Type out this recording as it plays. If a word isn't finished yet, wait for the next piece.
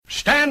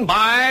Stand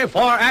by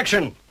for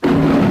action.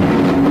 Greenville,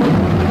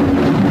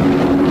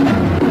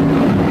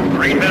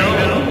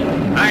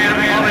 I am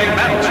on a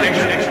battle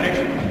station.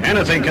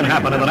 Anything can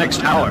happen in the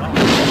next hour.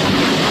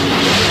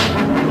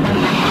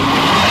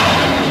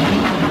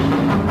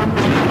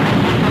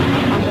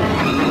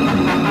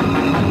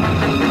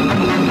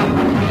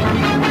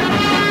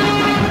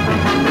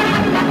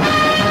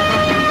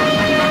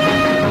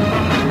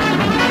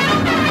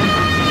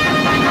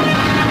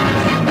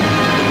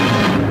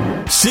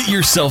 Sit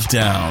yourself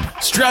down,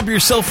 strap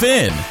yourself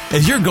in,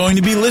 as you're going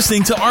to be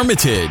listening to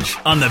Armitage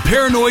on the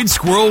Paranoid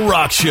Squirrel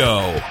Rock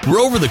Show, where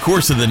over the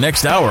course of the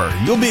next hour,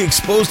 you'll be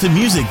exposed to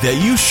music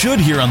that you should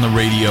hear on the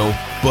radio,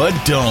 but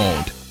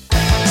don't.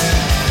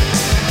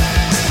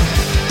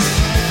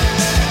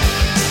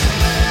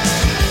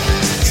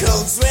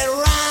 Cold sweat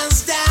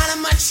runs down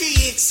on my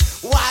cheeks,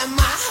 while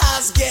my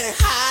heart's getting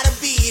hard to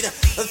beat.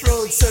 The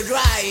throat's so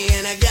dry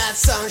and I got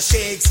some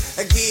shakes.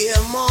 I get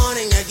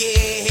morning, I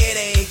get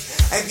headache.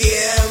 I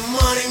get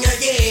morning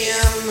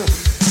again.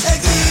 I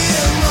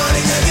get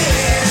morning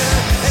again.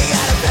 I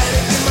got a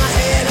panic in my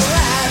head, I'm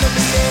right up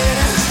again.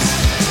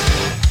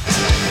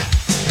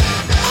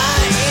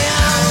 I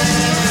am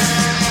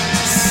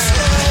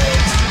so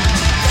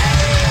bad.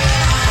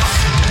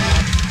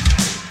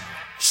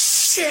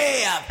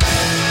 Shit.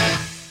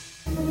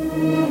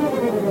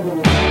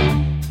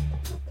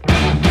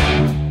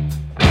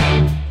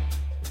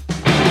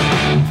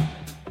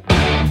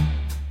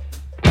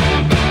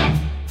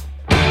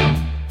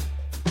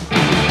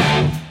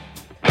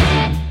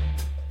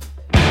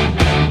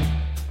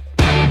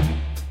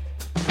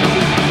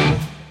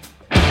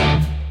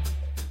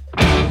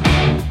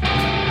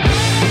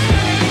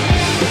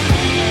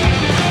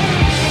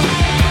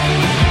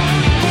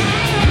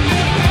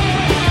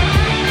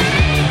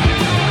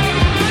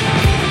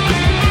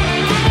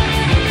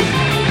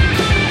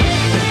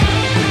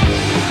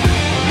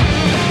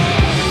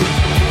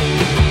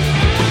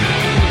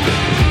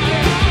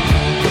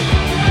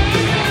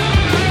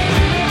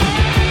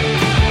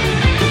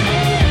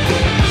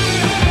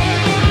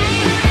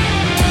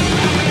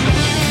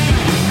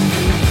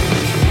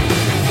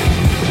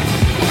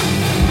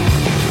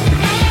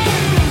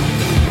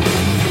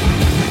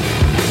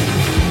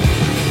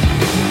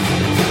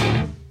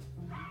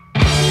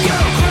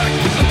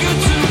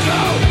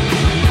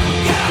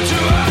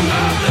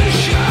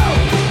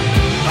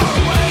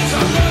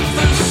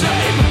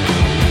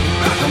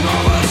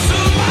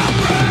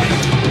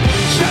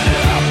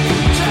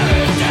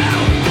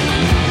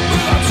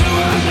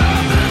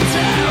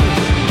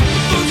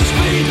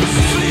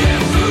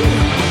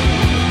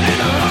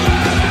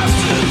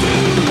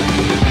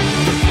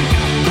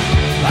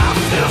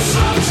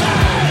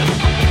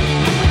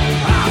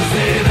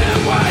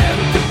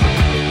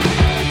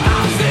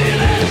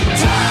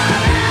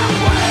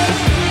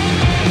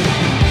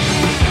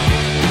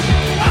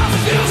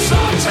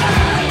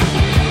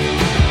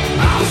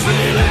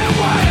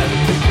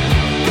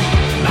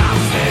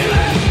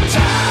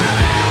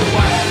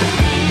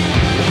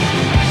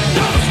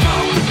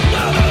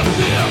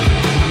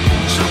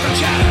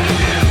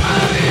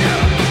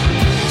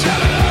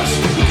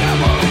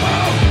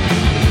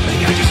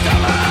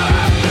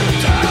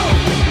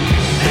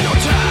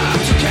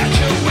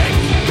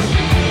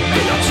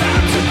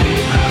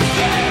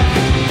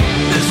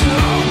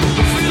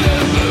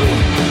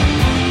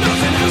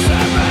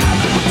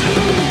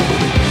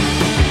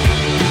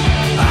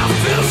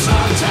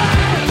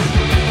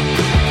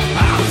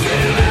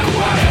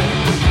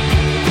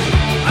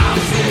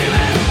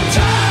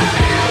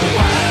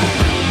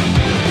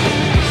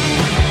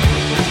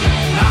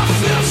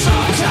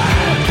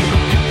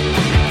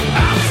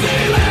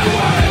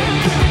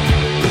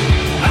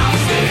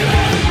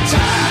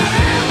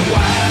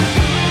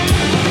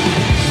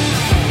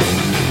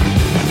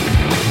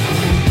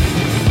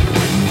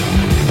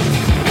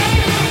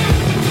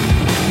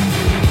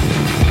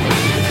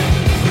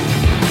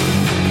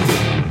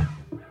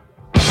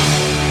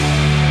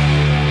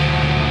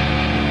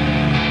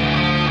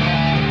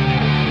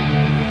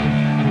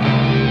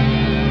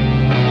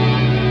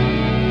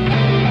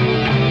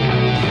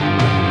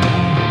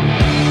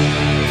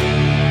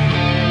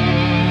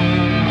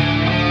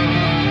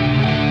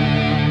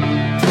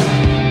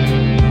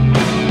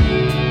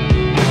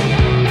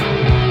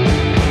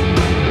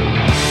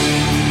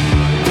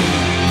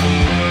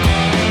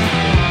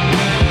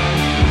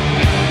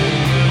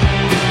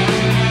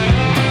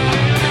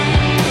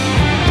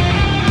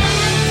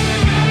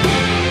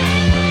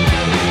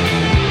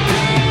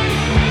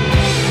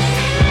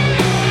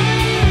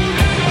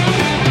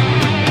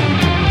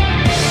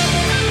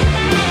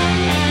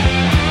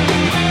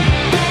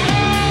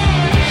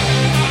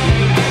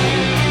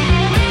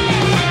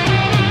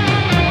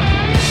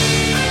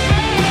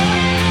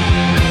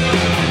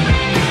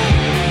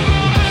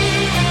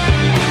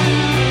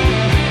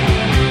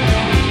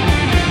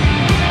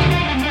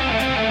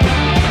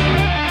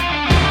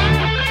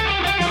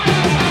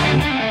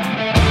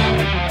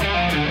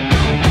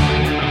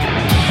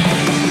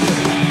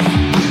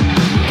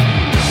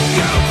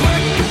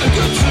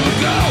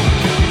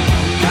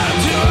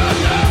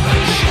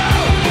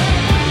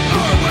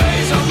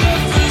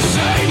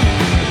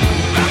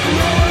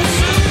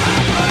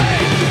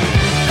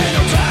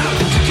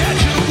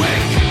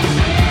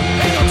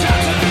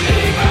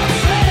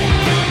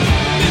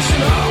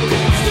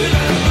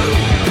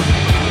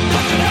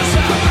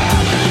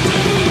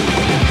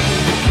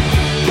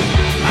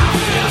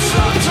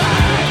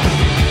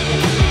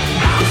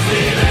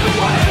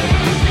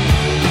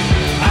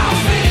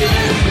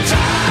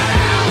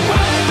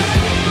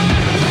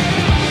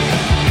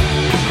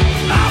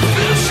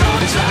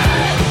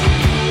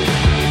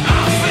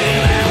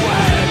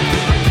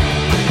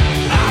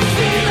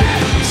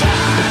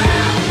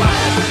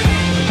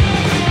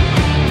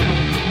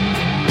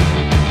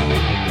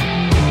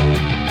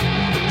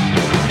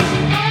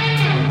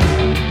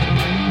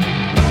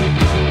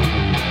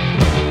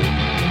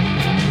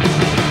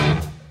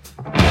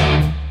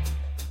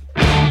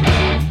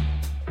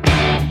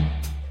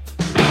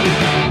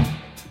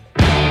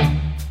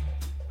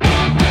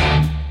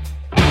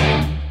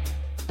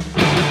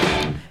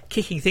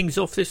 Kicking things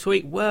off this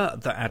week were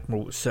the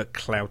Admiral Sir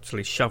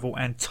Cloudesley Shovell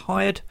and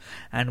Tired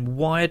and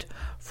Wired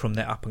from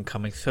their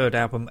up-and-coming third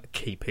album,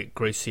 Keep It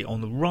Greasy,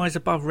 on the Rise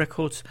Above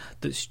Records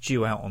that's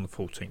due out on the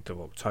 14th of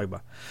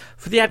October.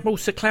 For the Admiral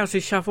Sir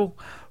Cloudesley Shovell,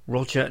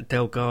 Roger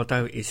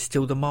Delgado is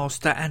still the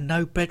master, and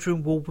no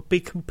bedroom wall would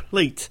be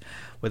complete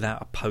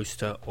without a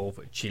poster of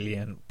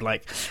Gillian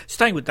Blake.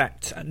 Staying with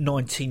that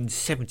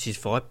 1970s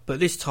vibe, but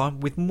this time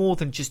with more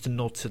than just a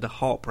nod to the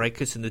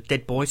Heartbreakers and the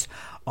Dead Boys,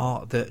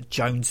 are the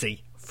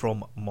Jonsey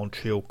from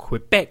Montreal,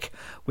 Quebec,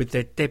 with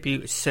their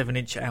debut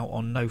 7-inch out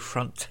on No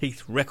Front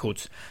Teeth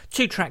Records.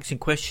 Two tracks in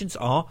questions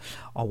are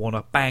I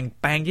Wanna Bang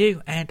Bang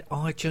You and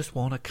I Just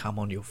Wanna Come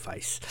On Your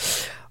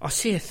Face. I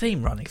see a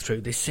theme running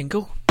through this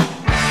single.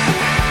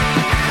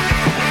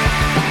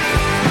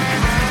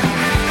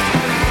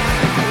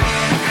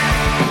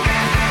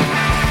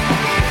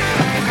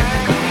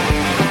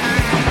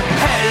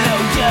 Hello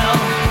girl,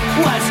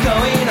 what's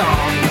going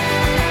on?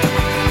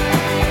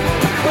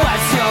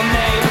 What's your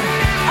name?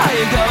 Are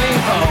you going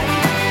home?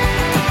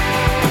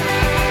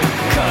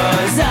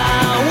 'Cause I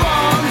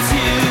want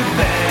to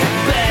bang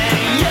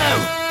bang you.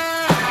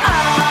 I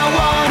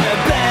wanna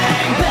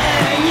bang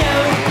bang you.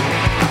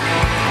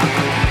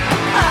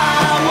 I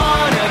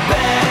wanna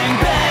bang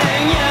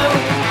bang you.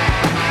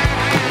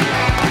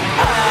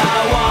 I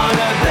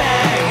wanna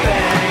bang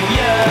bang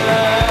you.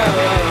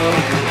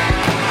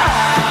 I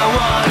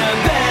wanna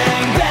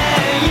bang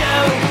bang you.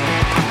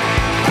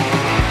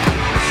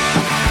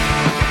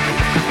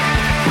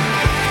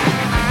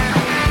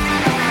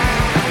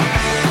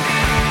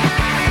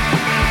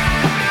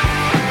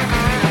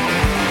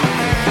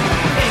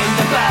 In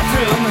the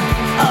bathroom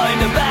or in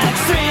the back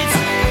streets.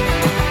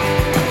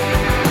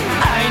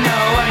 I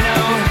know,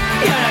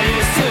 you're not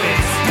used to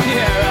it,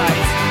 you're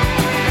right.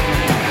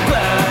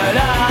 But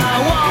I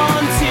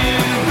want to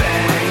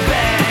bang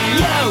bang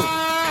you.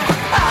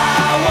 I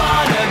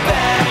wanna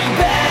bang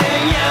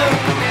bang you.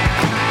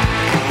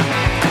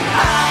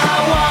 I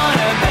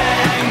wanna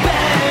bang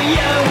bang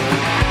you.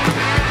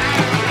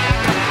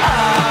 I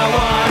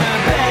wanna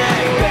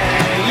bang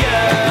bang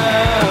you.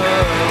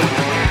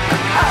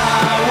 I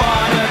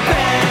wanna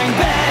bang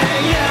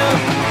bang you.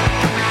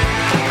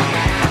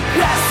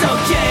 That's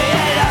okay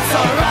and that's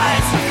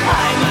alright.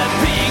 I'm a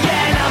pig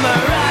and I'm a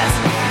rat.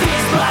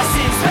 These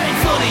blastings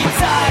painfully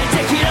tight.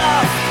 Take it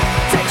off,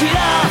 take it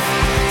off,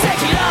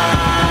 take it off.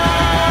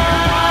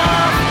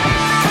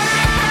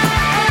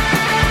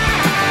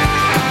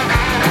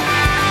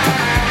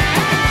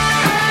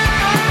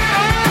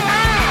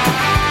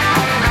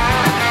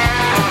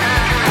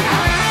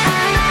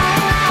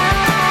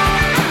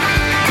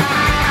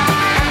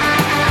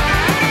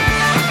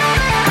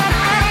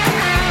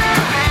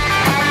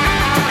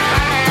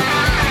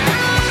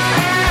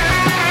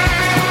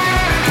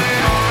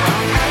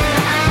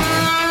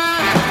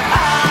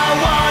 I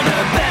wanna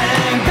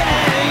bang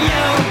bang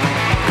you.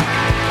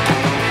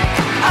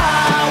 I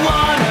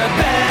wanna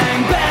bang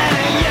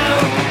bang you.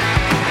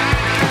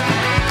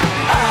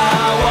 I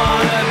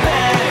wanna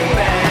bang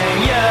bang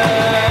you.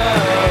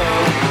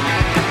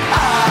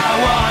 I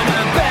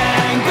wanna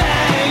bang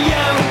bang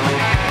you.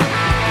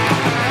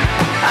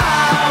 I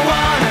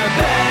wanna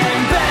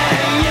bang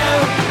bang you.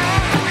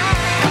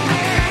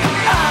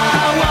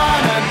 I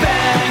wanna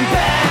bang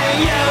bang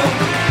you.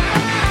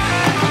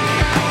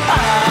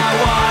 I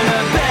wanna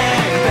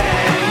bang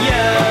bang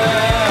you.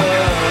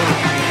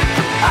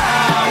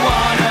 I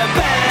wanna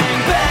bang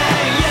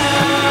bang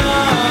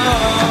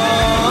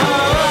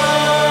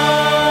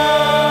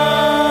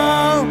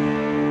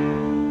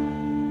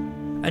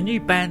you. A new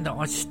band that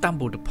I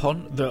stumbled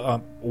upon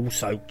that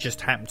also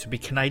just happened to be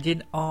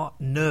Canadian are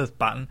Nerve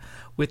Button,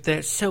 with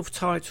their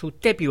self-titled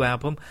debut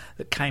album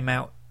that came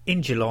out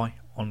in July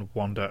on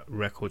Wonder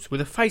Records,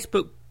 with a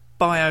Facebook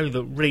bio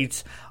that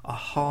reads a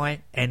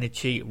high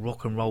energy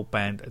rock and roll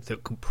band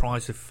that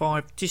comprise of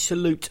 5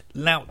 dissolute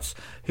louts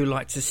who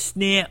like to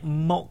sneer,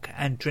 mock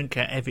and drink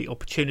at every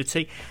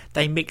opportunity.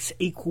 They mix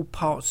equal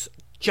parts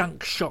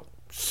junkshop,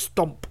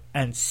 stomp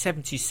and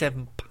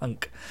 77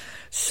 punk.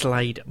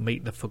 Slade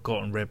meet the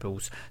Forgotten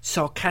Rebels,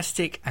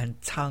 sarcastic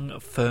and tongue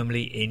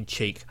firmly in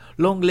cheek.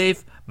 Long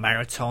live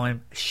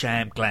Maritime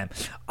Sham Glam.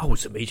 I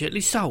was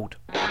immediately sold.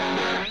 You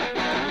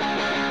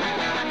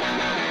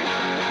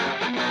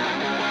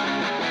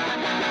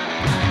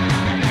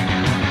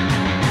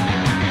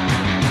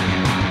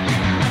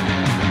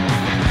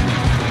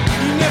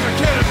never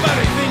cared about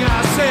anything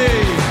I say.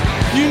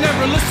 You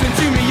never listen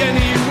to me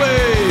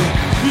anyway.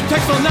 You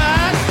text all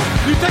night,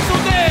 you text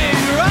all day.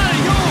 You're out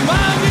of your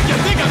mind if you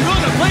think I'm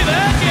gonna play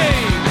that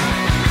game.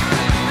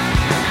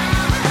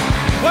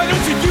 Why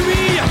don't you do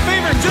me a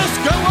favor and just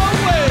go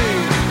away?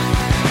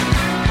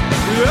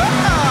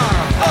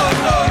 Ah, oh,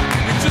 oh,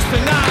 you're just a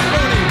night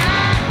phony.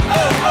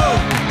 Oh, oh,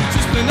 you're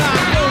just a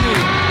night phony.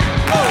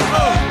 Oh,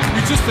 oh,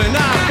 you're just a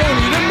night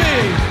phony to me.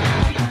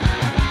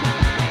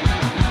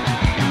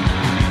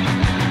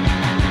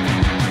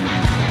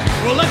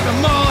 Well, let them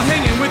all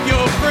hanging with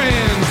your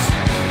friends,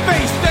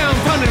 face down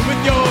pounding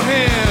with your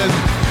hand.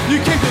 You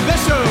came to the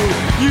show,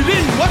 you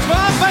didn't watch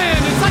my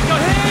band. It's like your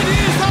head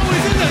is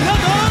always in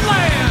another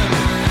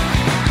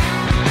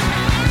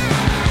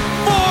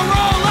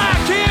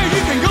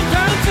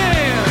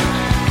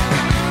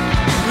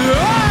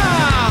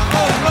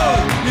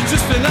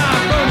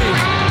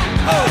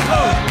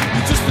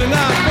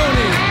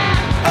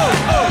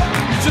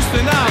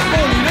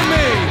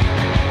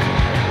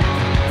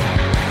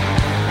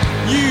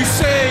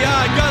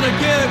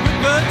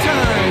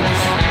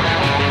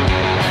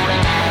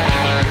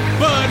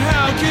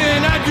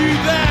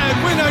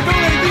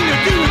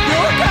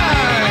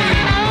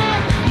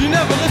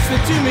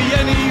to me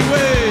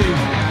anyway.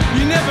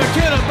 You never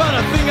cared about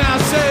a thing I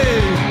say.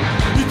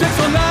 You text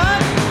all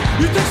night,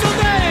 you text all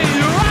day.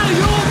 You're out of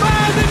your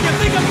mind if you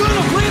think I'm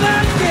gonna play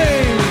that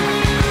game.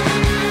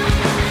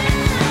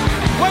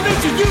 Why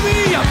don't you do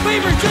me a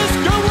favor, just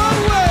go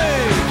away?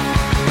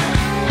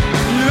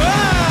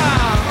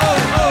 Yeah,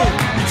 oh,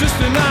 you're just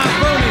an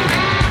iPhony.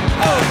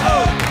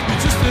 Oh,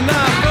 you're just an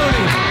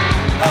iPhony.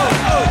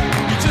 Oh,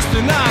 you're just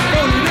an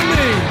iPhony to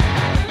me.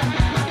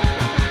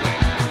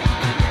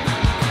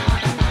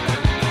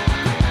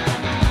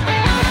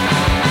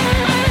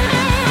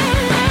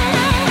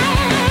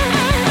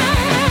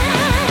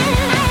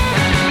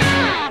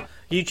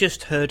 You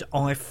just heard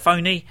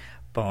iPhony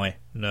by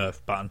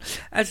Nerve Button.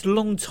 As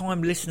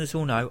long-time listeners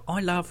all know,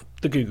 I love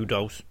the Goo Goo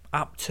Dolls,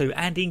 up to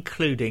and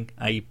including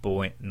a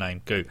boy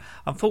named Goo.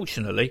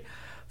 Unfortunately,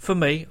 for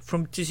me,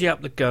 from Dizzy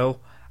Up the Girl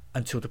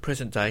until the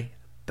present day,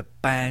 the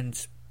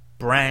band's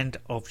brand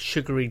of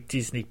sugary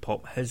Disney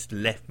pop has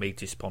left me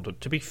despondent.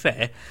 To be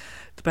fair,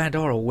 the band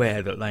are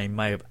aware that they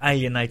may have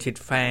alienated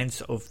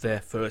fans of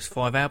their first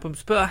 5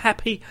 albums, but are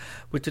happy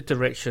with the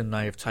direction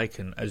they have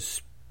taken,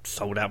 as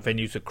sold out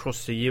venues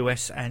across the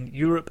US and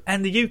Europe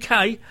and the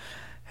UK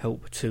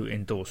help to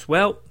endorse.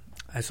 Well,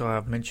 as I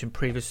have mentioned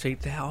previously,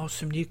 there are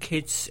some new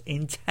kids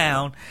in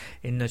town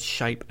in the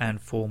shape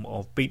and form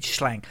of Beach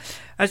Slang.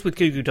 As with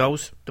Goo Goo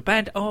Dolls, the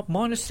band are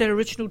minus their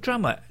original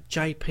drummer,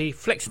 JP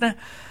Flexner,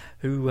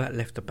 who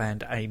left the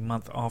band a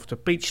month after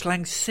Beach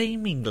Slang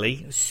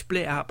seemingly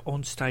split up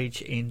on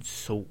stage in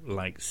Salt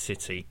Lake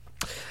City.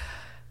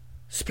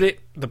 Split,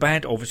 the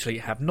band obviously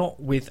have not,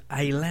 with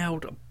a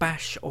loud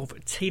bash of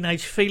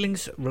Teenage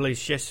Feelings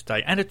released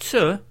yesterday, and a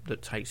tour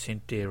that takes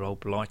in dear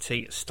old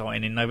Blighty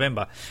starting in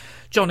November.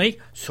 John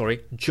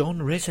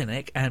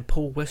Reznick and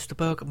Paul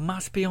Westerberg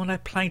must be on a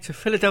plane to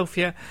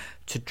Philadelphia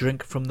to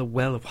drink from the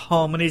well of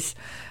harmonies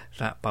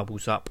that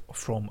bubbles up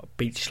from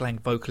Beach Slang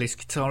vocalist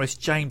guitarist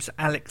James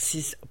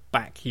Alex's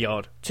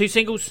backyard. 2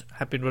 singles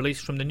have been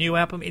released from the new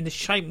album in the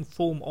shape and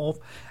form of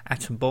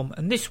Atom Bomb,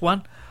 and this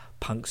one,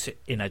 Punks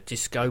in a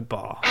Disco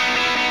Bar.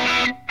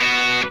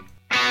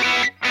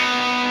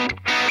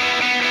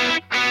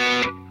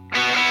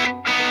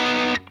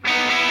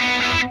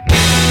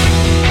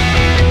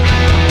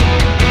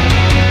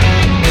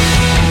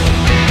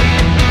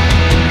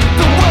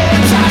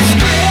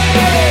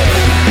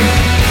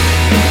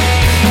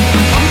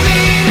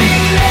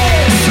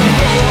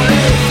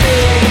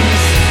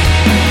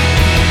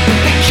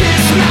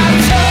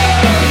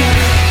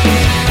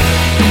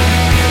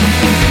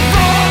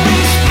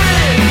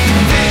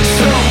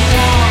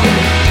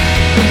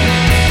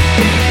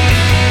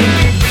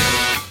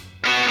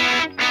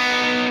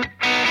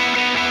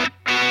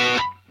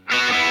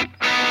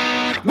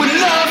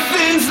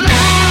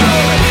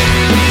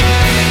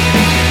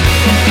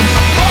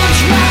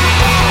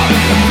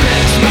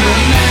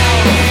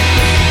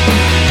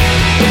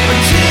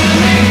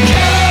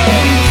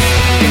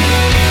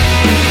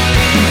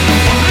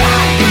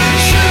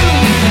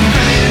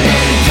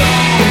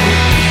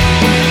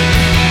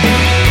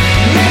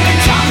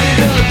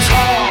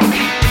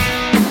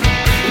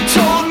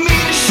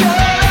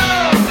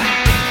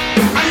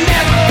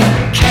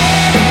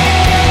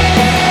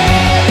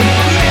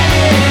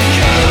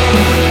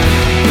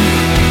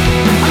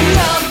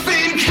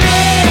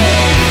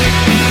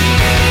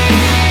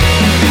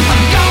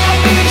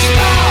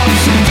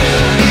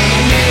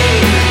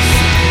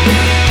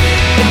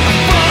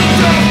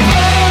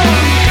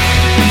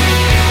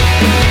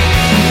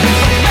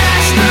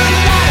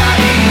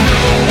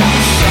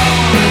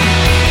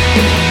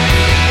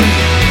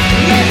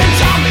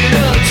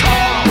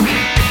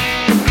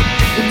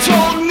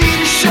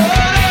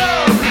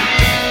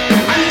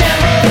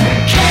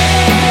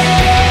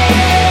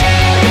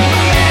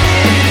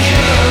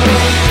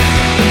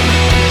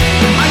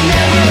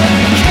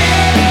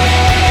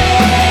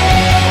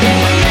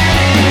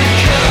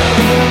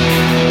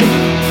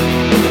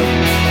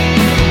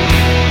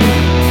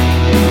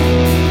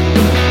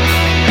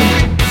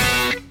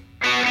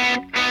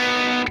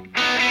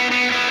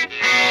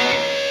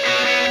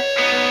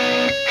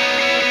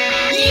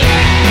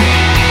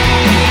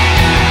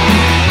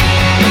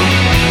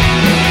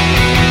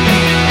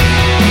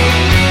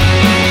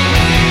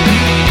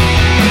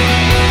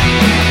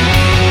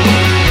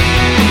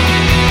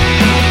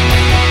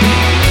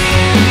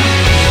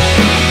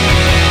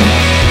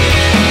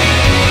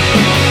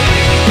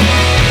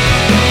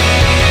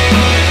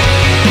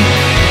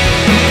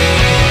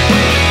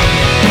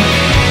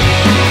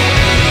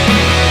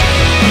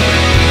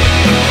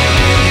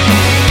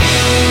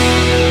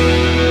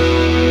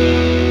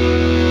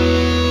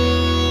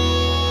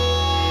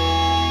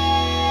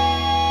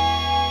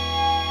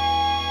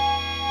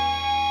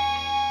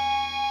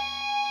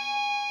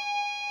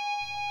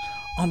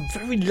 I'm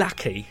very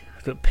lucky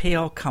that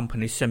PR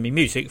companies send me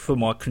music for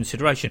my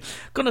consideration.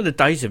 Gone are the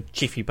days of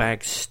jiffy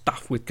bags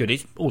stuffed with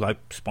goodies, although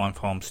Spine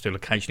Farms still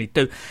occasionally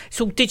do. It's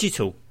all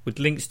digital, with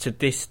links to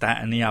this,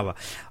 that and the other.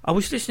 I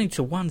was listening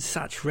to one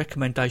such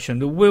recommendation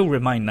that will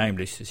remain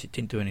nameless, as it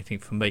didn't do anything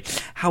for me.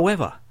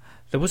 However,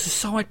 there was a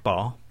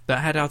sidebar that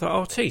had other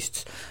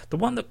artists. The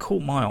one that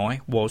caught my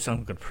eye was,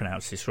 I'm going to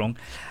pronounce this wrong,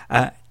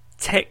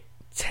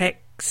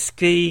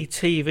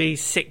 Teksti-TV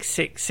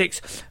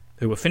 666,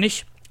 who were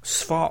Finnish.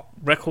 Svart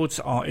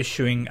Records are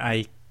issuing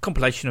a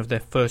compilation of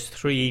their first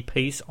 3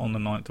 EPs on the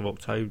 9th of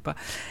October,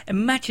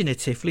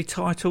 imaginatively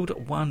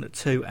titled 1,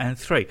 2 and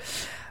 3.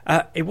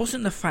 It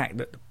wasn't the fact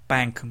that the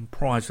band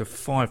comprised of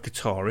 5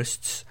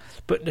 guitarists,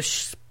 but the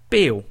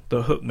spiel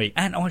that hooked me,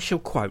 and I shall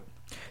quote,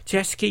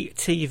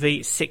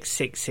 Teksti-TV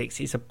 666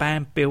 is a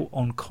band built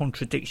on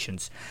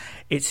contradictions.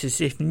 It's as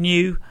if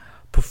New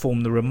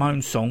performed the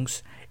Ramones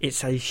songs.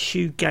 It's a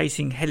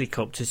shoegazing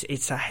Hellacopters.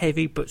 It's a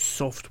heavy but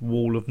soft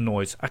wall of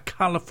noise. A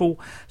colourful,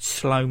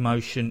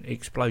 slow-motion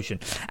explosion.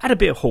 Add a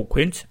bit of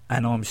Hawkwind,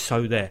 and I'm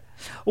so there.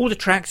 All the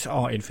tracks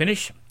are in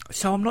Finnish,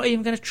 so I'm not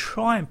even going to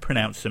try and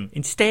pronounce them.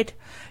 Instead,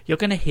 you're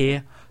going to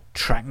hear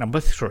track number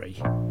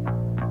 3.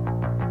 Tosi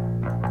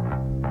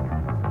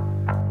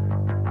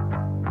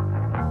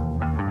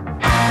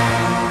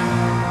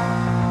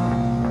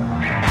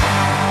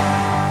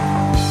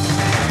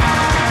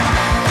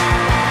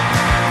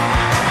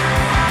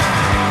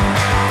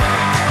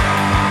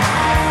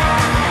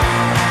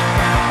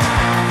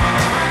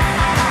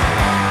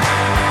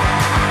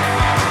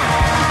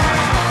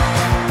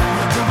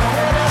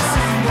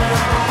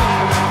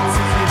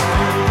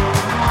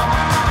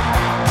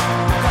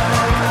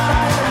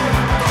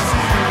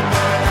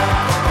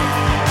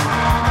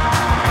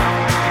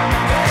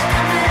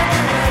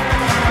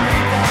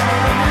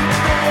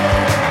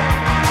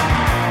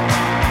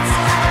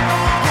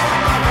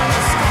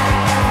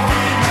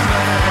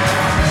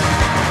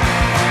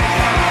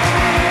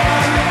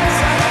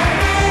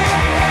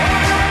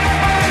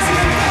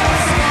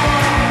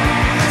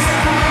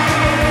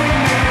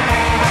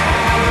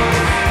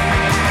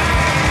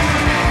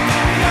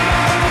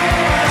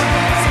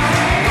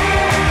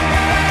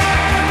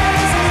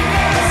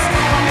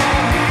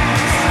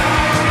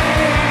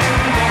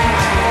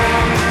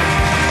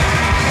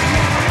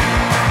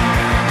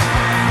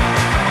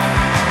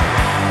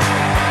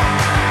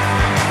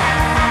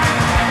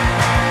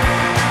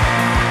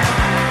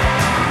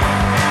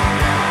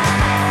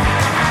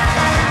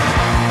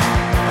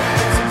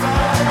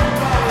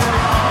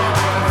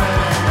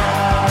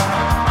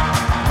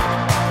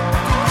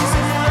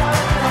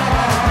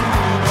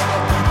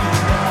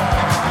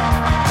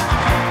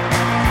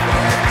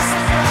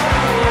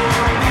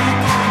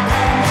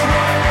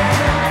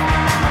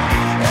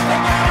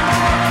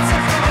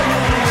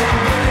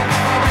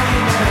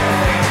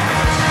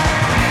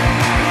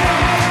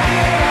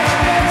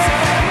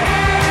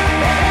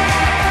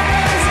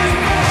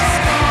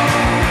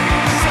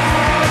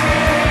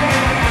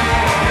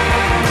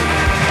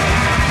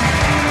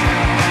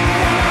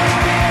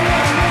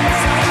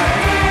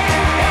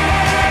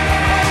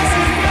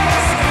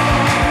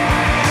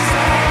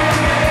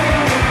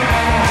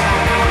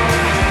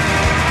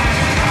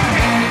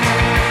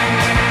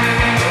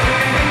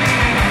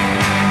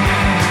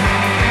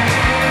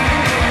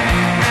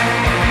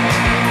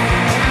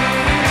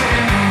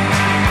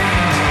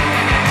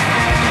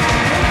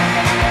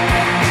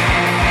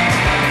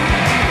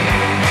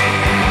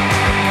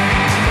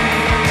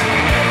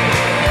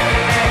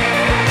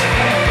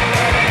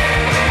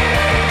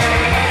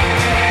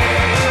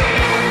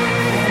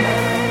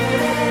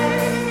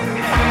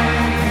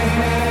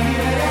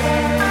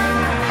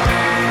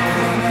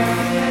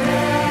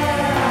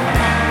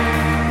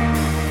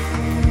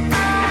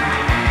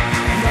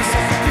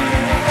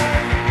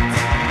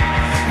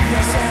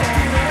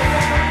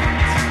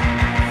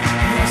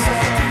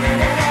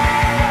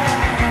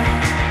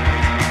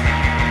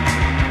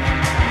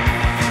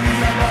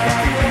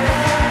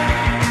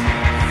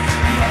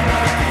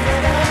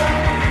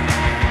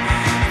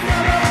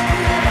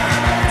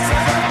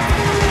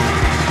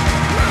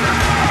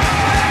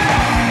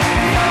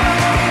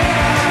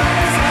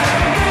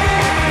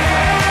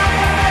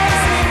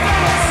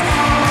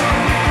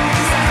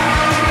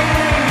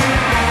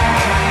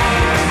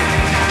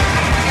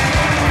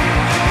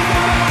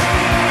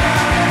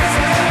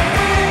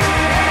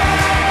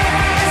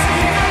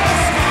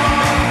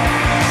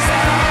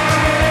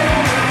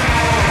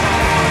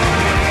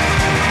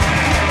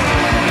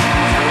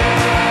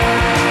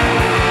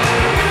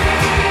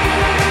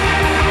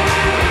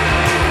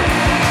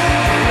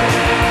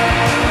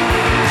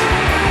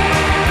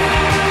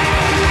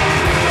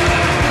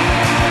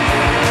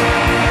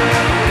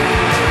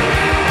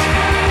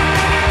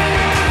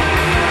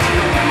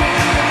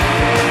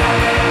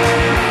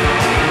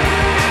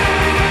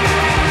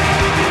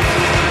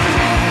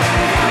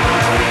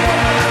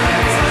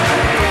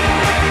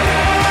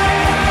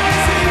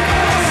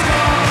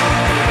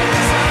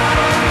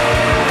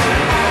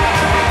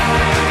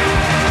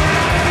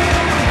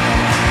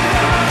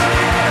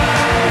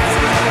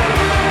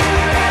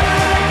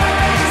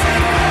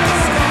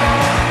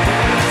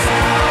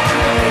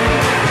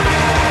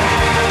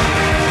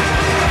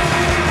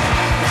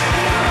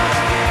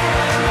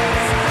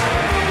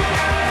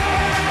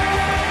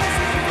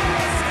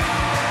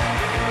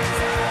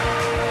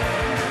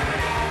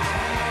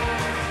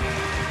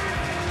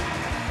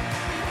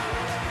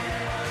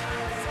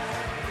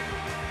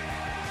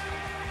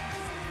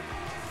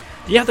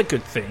The other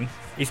good thing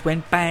is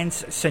when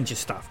bands send you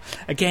stuff.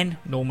 Again,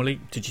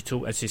 normally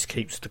digital, as this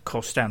keeps the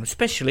cost down,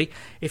 especially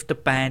if the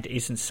band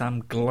isn't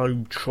some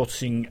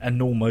globe-trotting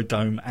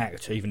enormodome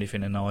act, even if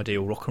in an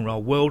ideal rock and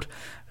roll world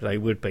they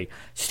would be.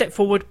 Step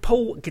forward,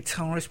 Paul,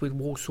 guitarist with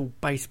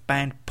Walsall-based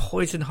band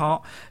Poison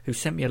Heart, who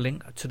sent me a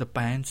link to the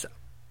band's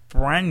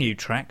brand new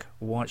track,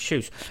 White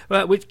Shoes,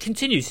 which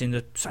continues in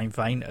the same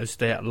vein as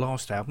their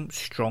last album,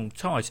 Strong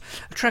Ties,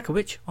 a track of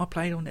which I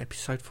played on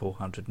episode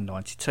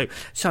 492.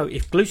 So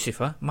if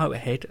Lucifer,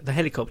 Motorhead, the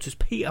Hellacopters,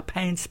 Peter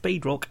Pan,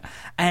 Speed Rock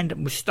and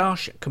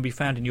Moustache can be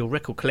found in your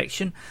record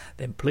collection,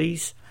 then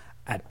please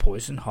add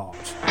Poison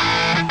Heart.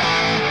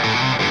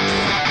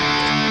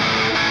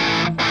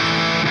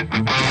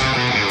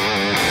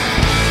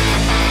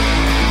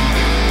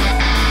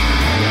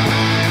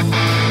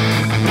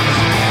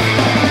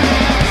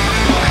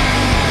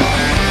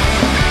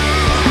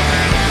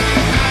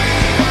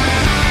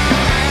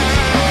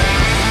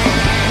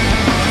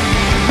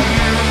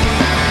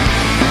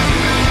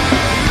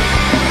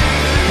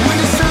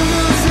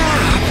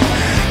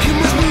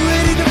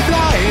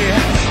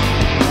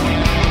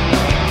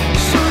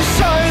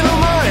 Suicidal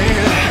mind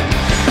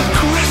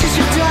crashes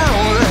you down.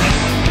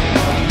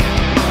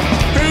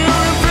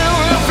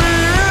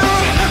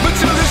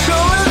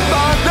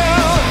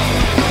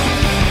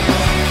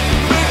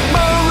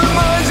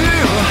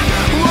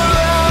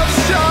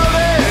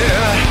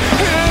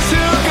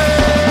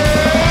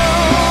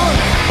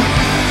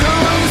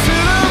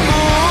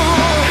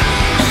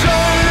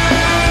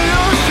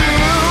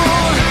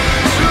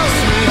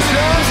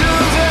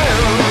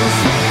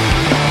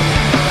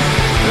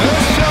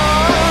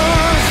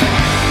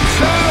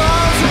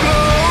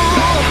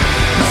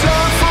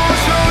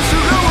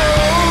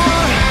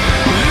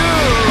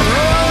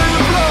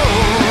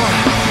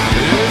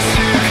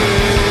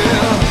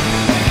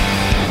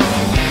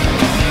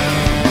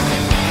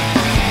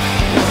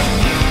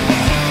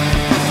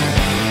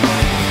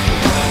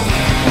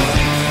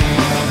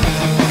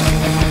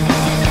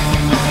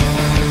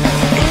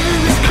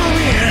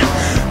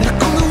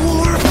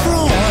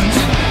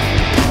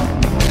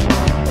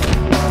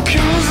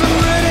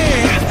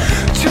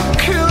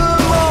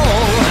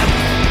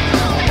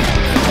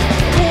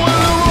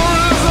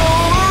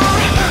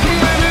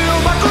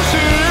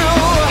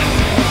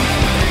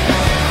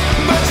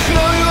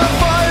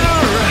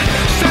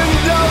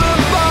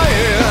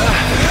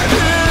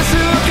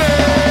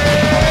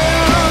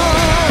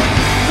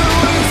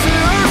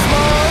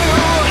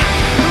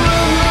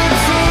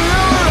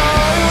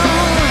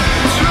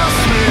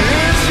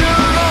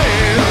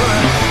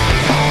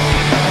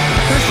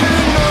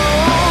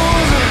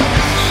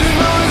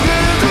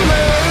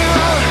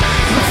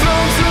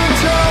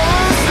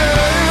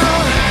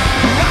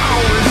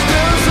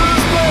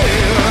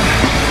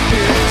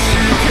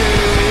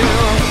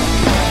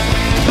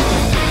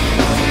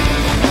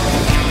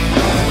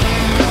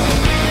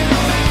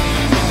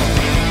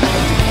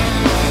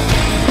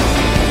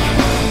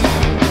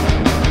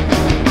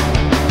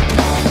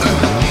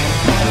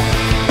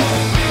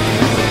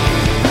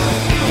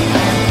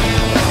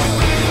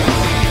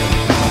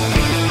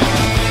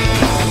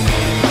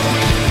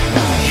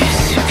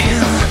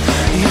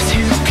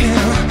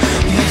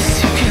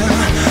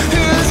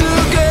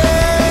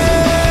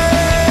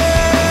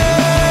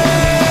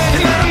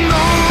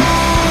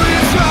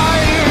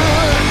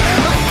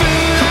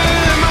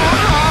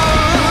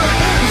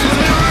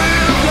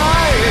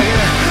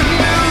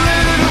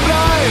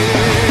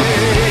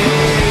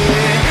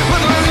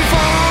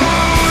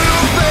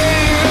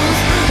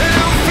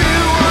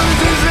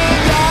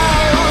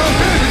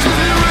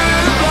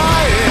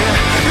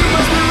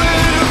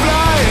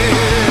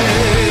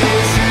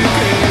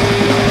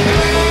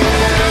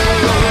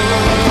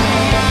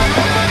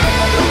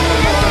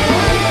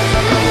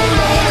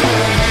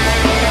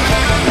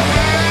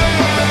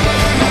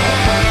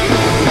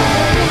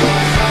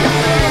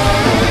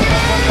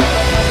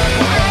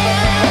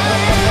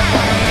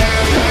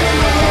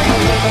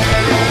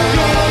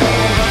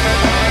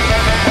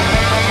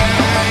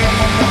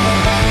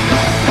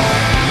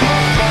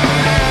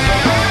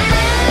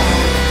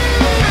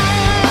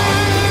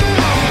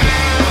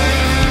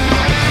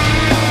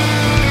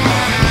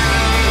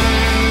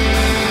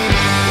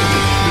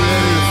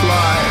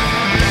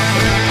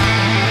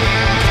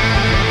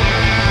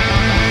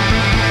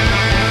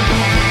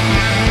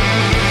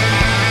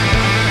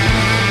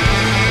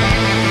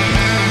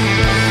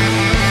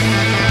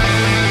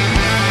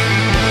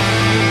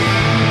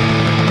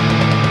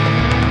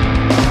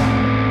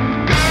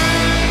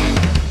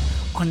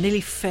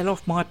 fell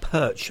off my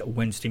perch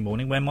Wednesday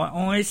morning when my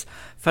eyes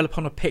fell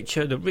upon a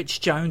picture that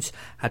Rich Jones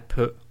had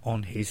put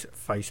on his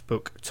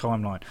Facebook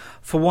timeline.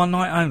 For one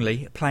night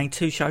only, playing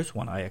two shows,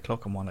 one at 8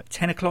 o'clock and one at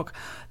 10 o'clock,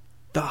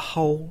 the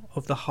whole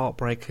of the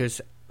Heartbreakers'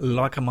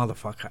 Like a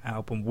Motherfucker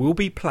album will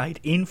be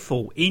played in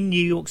full in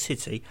New York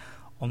City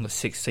on the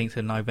 16th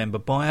of November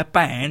by a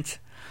band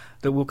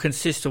that will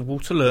consist of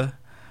Walter Lure,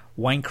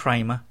 Wayne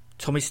Kramer,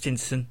 Tommy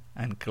Stinson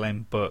and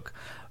Glem Burke.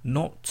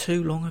 Not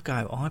too long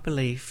ago, I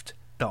believed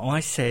that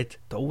I said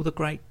that all the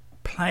great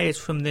players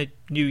from the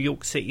New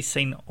York City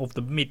scene of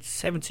the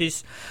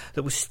mid-70s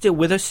that were still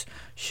with us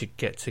should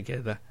get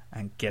together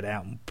and get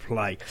out and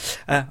play.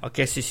 I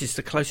guess this is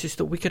the closest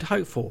that we could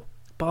hope for,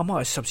 but I might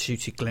have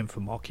substituted Glenn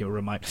for Marky or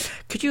Ramone.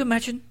 Could you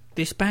imagine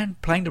this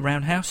band playing the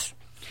Roundhouse?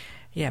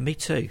 Yeah, me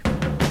too.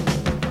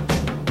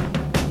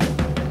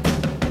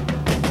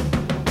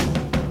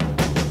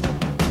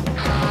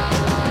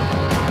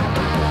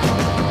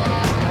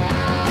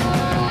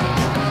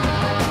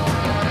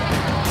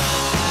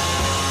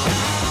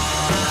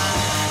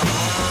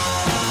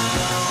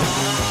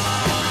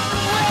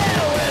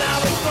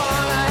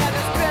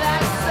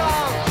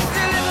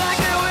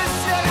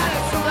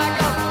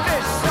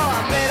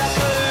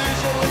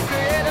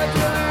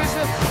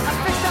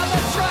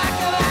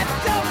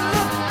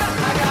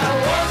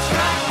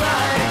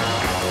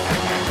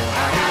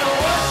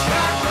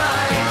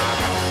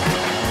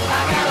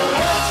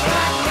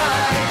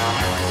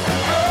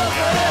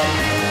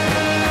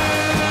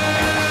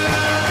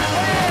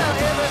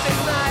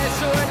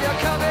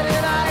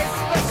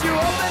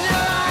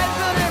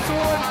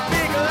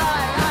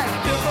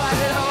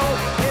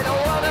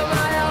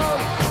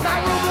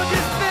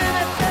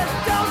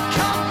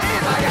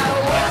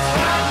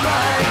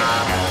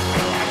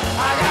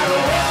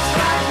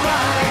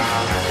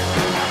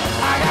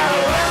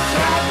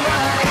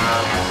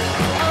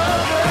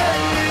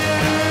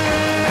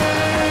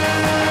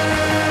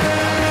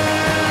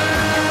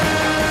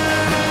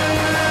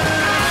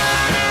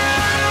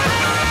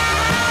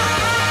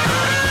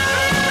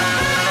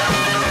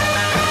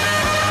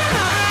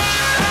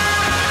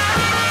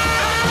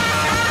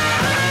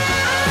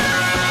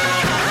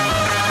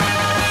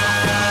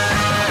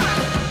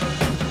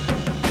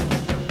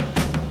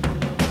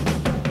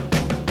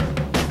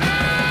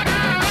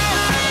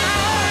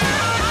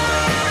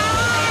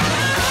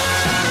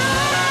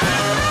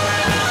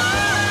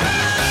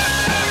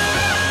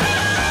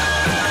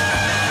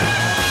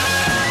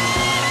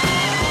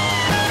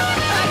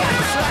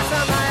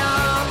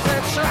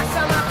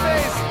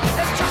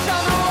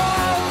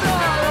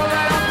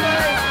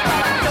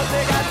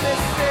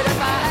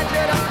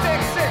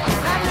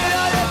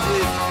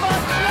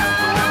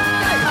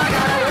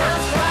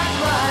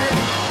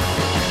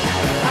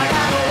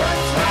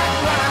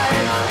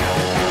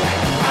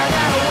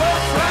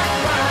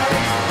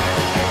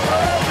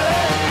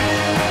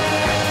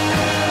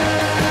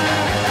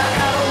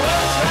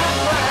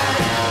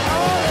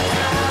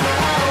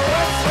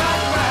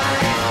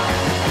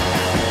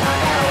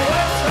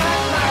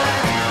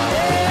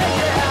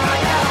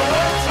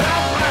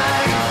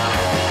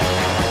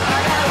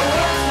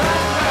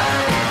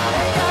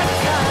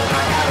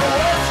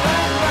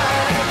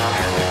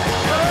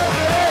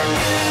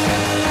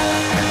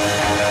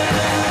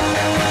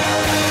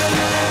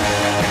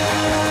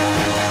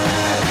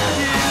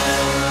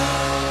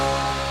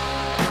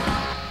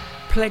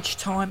 Pledge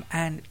Time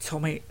and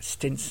Tommy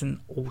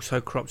Stinson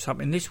also crops up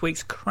in this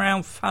week's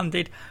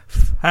crowd-funded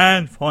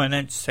fan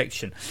finance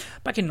section.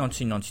 Back in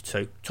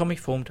 1992, Tommy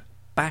formed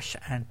Bash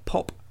and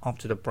Pop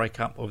after the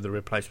breakup of the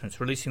Replacements,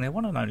 releasing their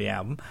one and only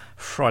album,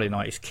 Friday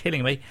Night Is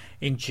Killing Me,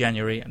 in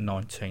January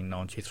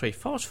 1993.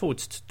 Fast forward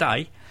to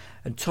today,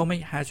 and Tommy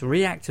has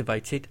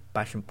reactivated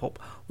Bash and Pop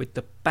with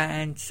the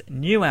band's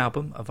new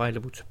album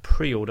available to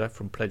pre-order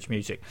from Pledge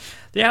Music.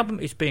 The album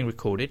is being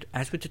recorded,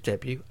 as with the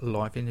debut,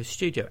 live in the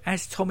studio.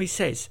 As Tommy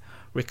says,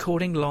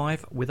 recording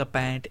live with a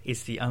band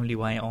is the only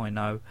way I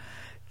know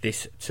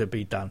this to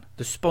be done.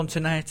 The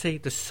spontaneity,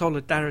 the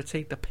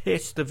solidarity, the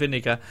piss, the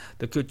vinegar,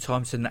 the good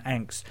times and the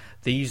angst,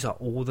 these are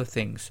all the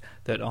things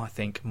that I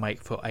think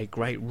make for a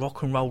great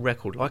rock and roll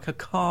record, like a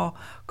car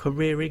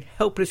careering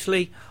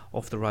helplessly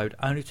off the road,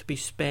 only to be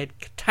spared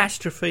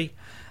catastrophe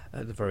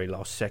at the very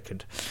last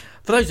second.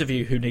 For those of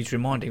you who need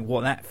reminding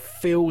what that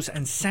feels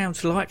and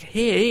sounds like,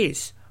 here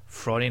is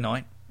Friday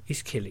Night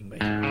Is Killing Me.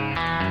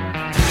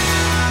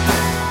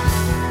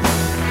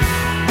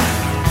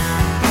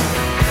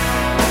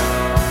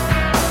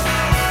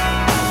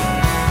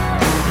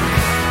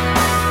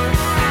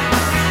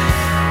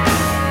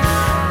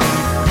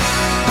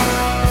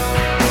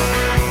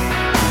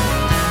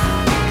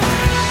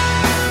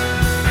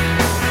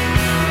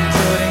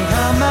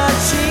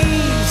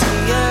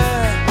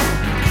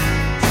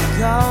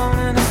 Gone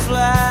in a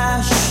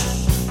flash,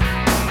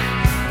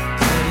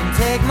 couldn't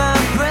take my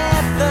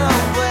breath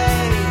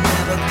away,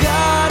 never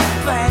got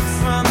back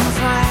from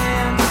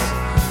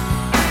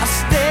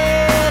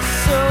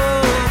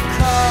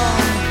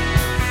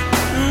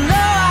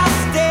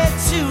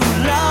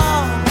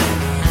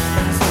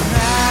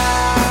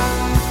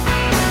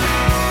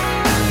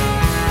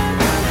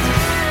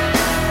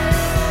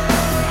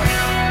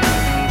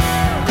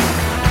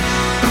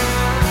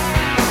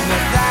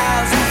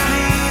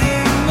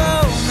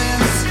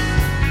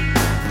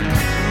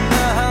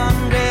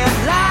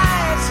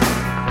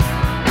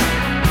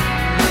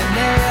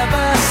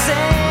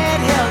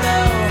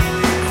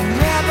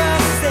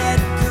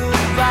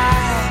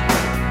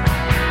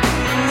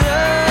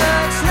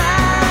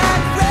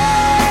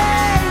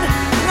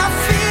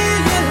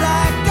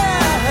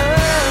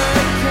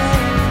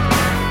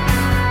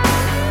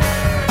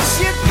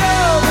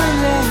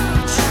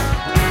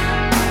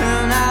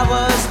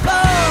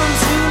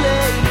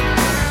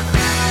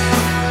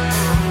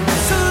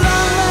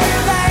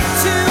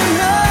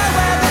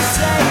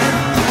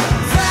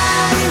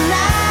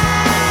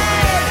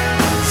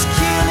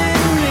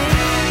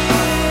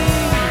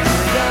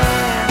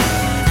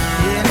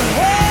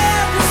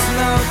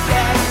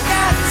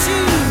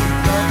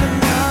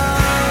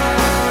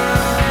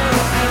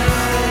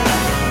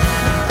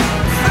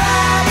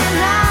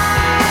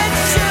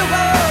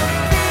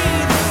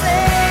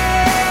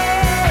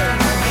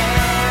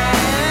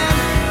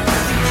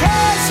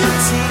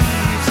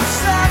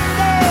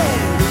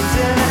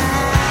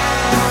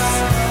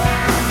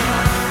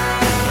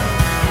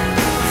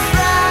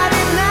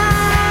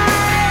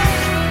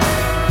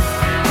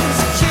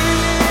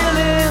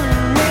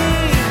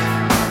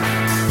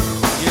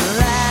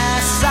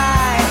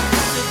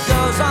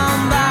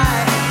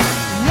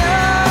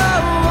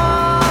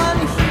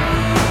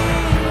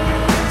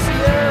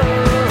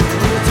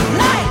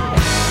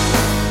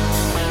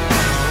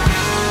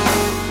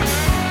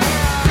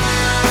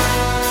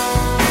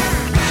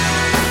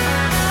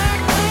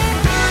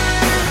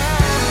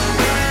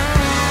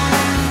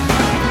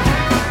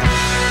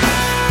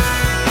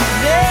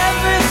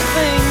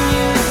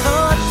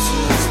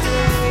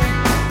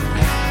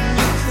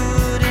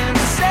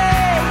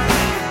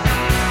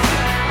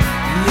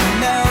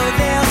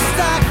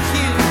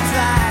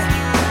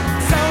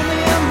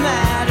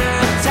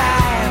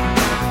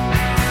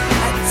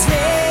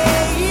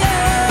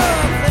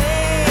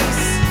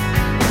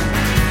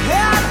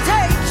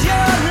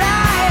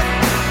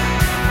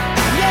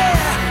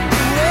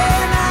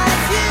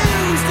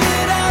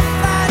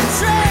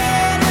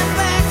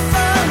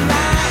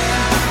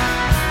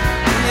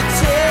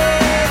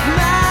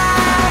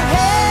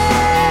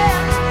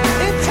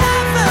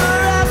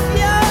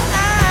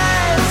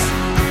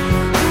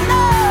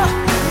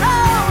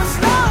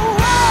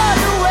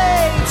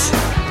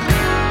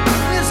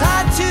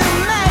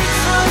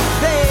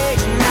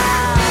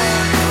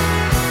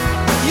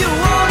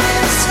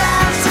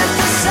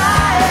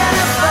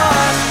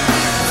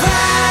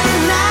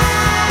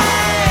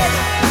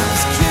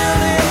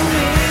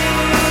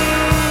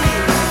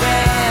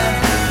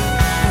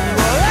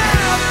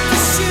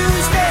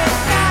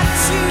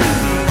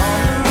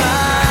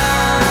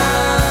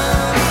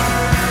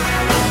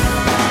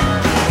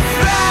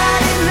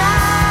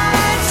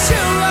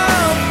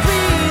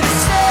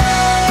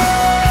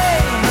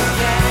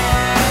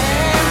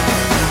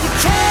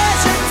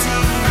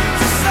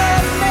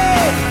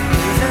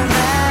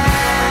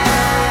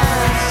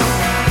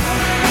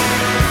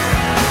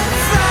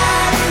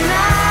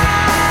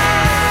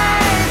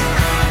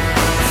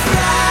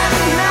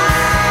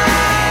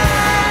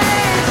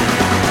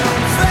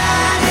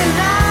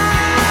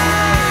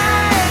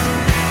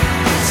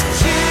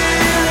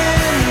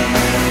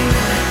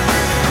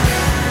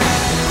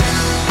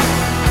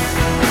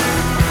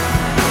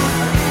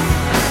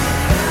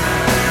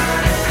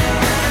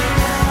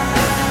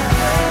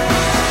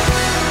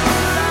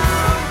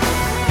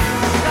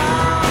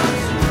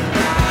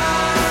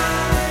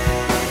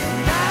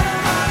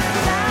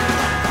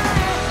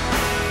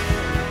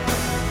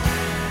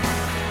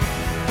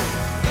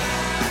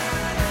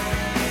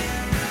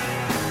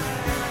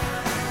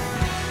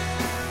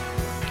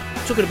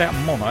talking about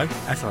mono,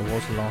 as I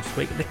was last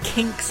week, the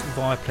Kinks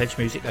via Pledge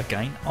Music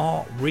again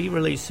are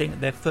re-releasing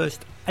their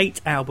first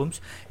 8 albums,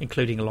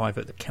 including Live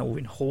at the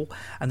Kelvin Hall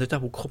and the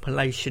double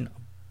compilation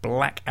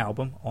Black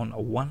album on a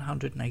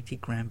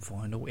 180-gram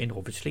vinyl in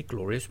obviously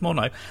glorious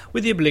mono,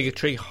 with the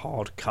obligatory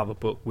hardcover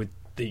book with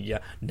the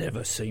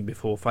never seen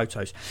before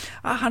photos.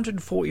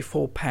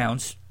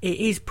 £144. It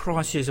is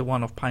pricey as a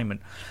one-off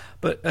payment,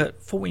 but at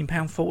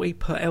 £14.40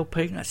 per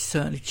LP, that's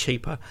certainly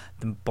cheaper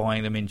than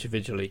buying them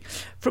individually.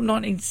 From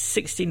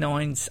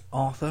 1969's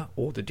Arthur,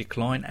 or the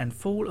Decline and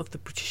Fall of the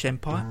British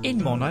Empire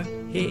in mono,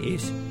 here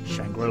is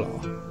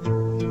Shangri-La.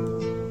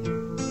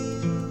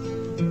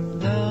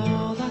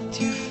 Now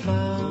that you've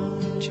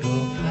found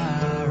your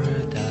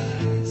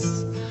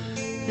paradise,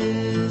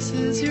 this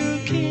is your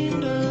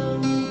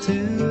kingdom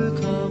to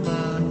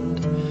command.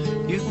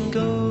 You can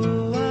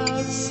go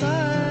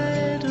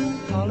outside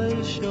and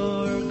polish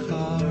your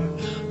car,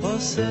 or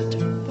sit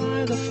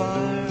by the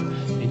fire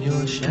in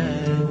your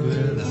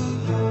Shangri-La.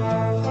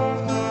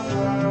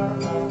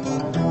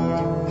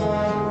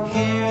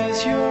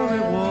 Here's your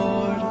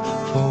reward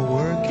for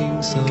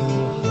working so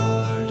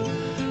hard.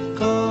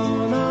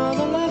 Gone are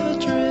the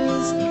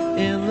lavatories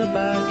in the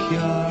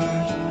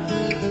backyard.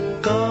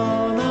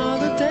 Gone are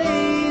the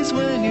days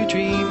when you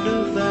dreamed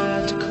of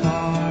that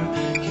car.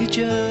 You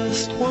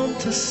just want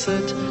to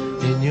sit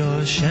in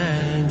your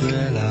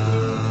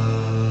Shangri-La.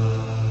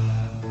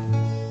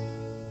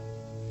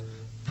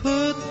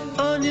 Put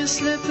on your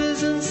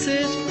slippers and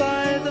sit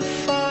by the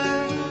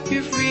fire.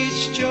 You've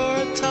reached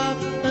your top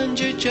and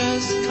you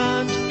just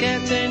can't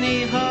get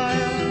any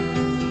higher.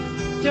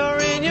 You're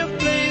in your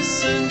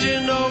place and you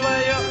know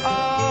where you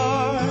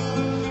are,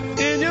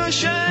 in your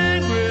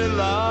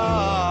Shangri-La.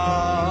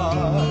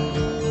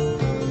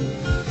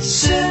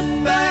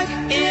 Sit back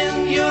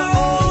in your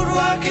old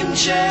rocking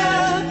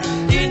chair.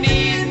 You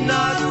need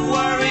not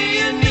worry,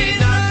 you need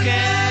not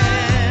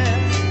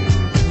care.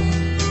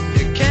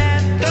 You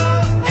can't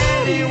go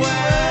anywhere.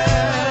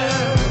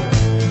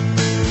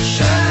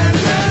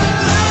 Shangri-La.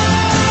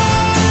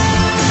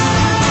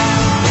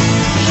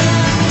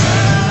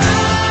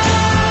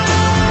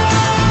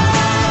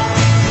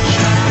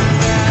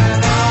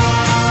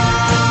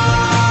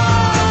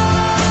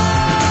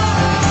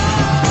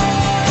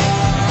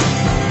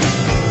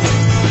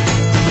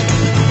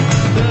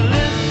 The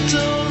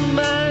little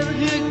man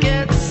who gets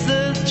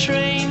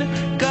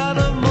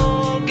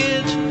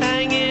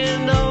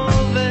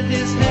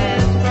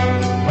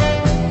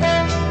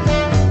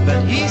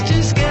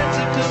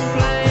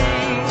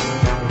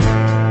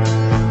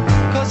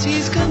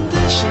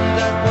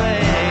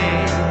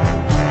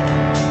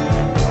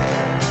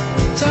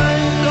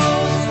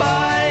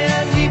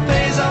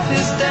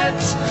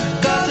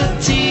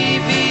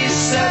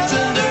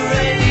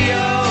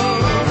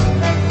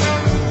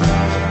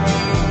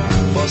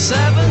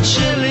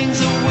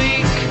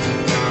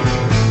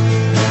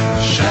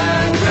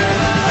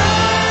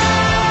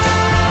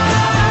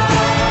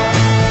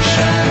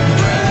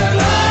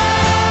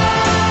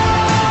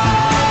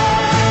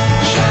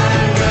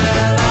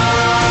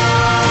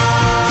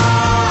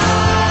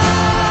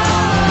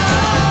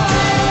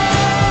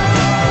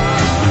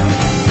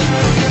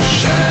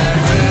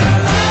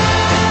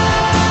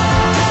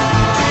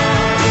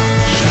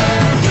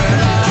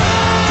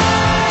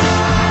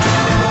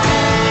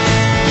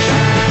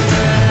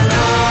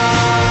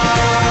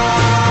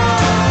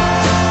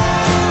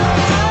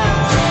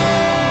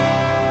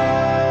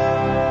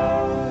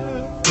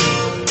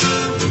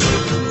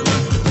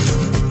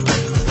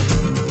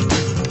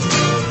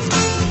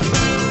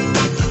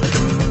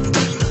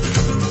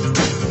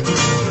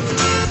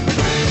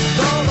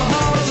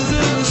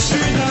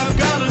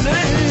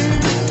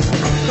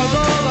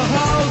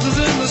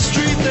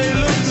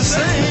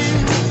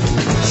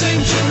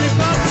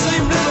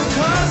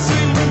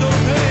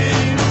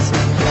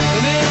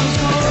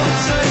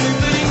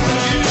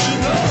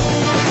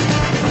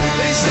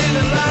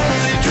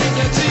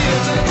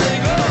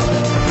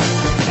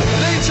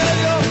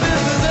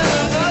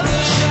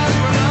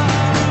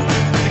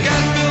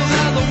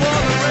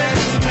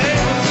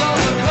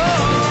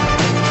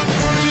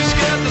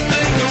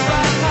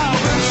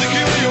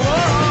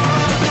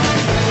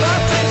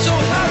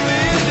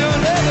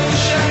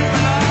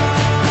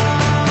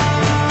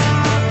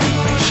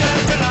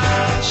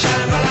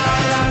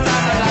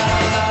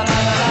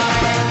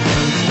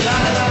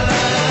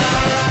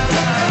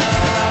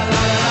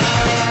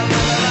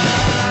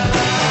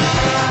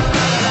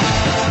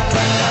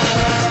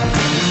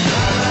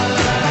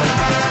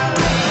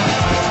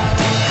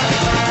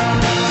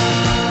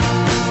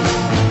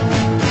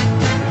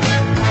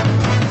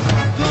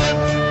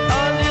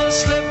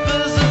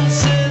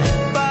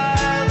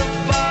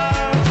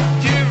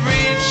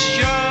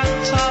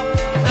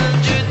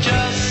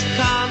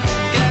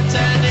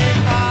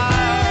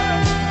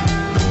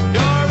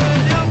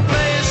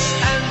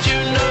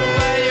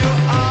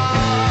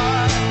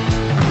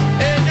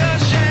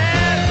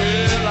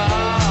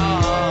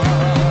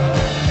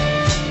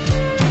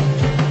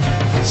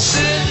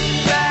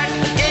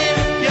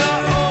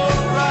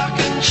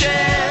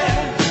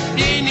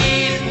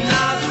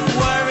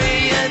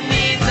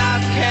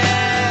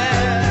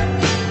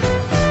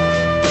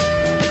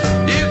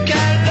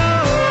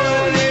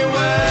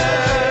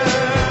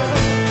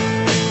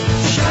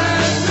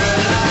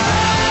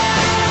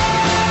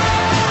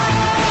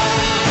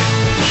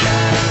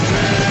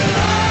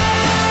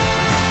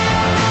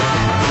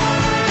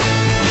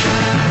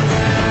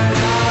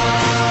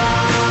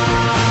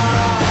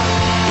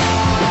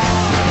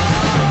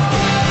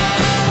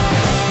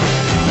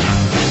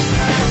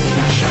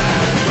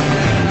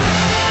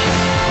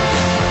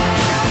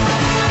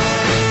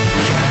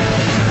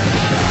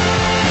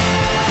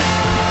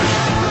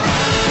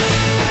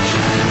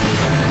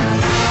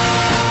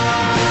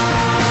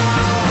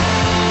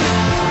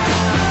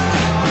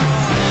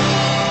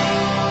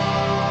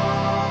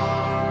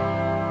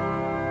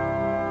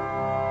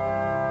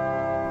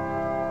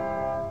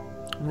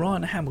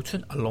Ryan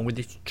Hamilton, along with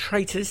the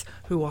Traitors,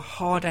 who are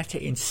hard at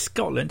it in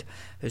Scotland,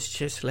 has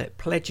just let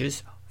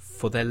pledges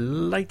for their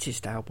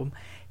latest album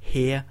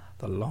hear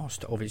the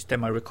last of its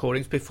demo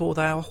recordings before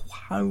they are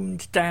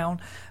honed down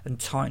and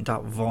tightened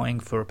up, vying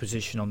for a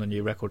position on the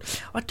new record.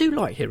 I do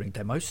like hearing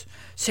demos,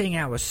 seeing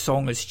how a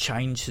song has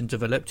changed and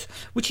developed,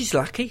 which is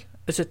lucky,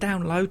 as a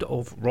download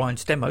of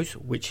Ryan's demos,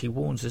 which he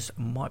warns us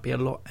might be a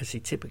lot as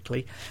he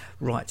typically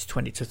writes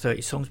 20 to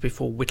 30 songs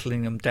before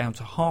whittling them down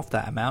to half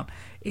that amount,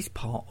 is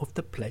part of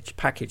the pledge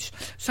package.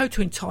 So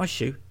to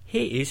entice you,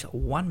 here is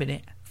 1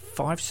 minute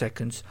 5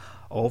 seconds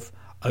of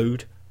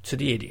Ode to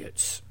the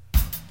Idiots.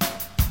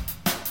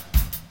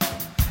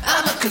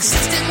 I'm a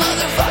consistent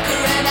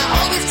motherfucker and I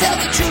always tell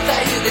the truth.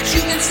 I hear that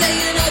you've been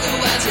saying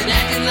otherwise and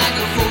acting like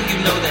a fool. You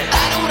know that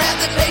I don't have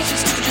the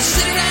patience to just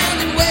sit around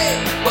and wait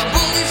while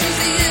bullies use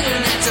the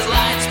internet to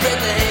lie and spread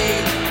the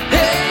hate.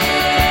 Hey,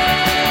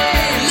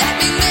 let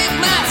me make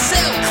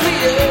myself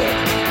clear.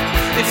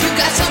 If you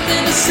got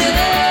something to say,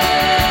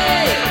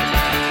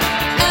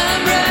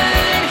 I'm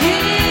right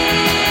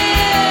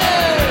here.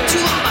 To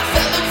all my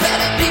fellow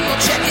fetid people,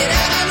 check it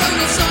out. I wrote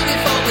a song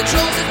if all the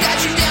trolls have got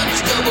you down,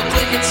 just double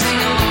click and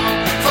sing along.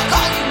 Fuck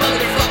all you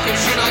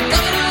motherfuckers, you're not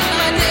coming on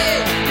my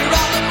day. You're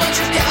all a bunch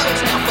of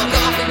cowards, now fuck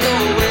off and go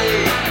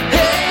away.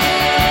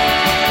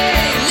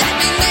 Hey, let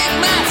me make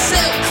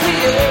myself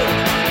clear.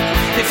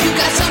 If you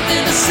got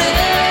something to say,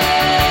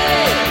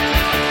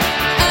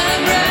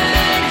 I'm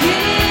right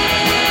here.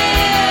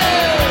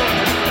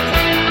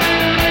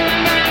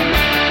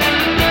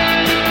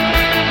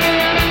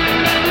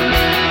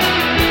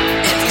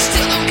 If you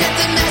still don't get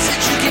the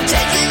message, you can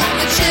take it on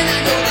the chin.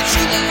 I know that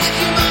you live with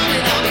your mom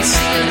and I'll be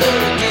seeing her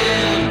again.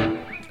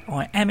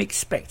 I am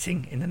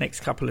expecting in the next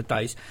couple of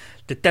days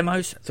the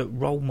demos that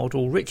role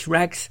model Rich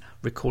Rags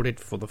recorded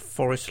for the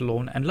Forest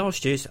Lawn and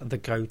last year's The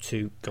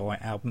Go-To Guy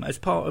album as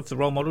part of the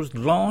role model's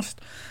last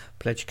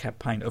pledge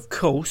campaign. Of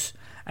course,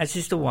 as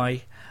is the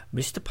way,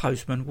 Mr.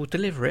 Postman will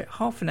deliver it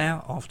half an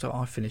hour after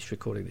I finish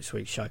recording this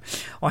week's show.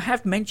 I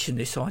have mentioned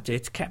this idea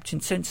to Captain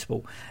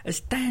Sensible,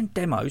 as Dan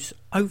demos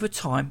over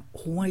time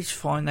always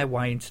find their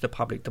way into the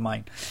public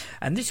domain,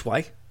 and this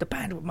way the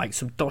band would make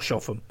some dosh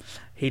off them.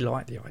 He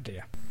liked the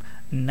idea.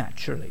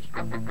 Naturally. I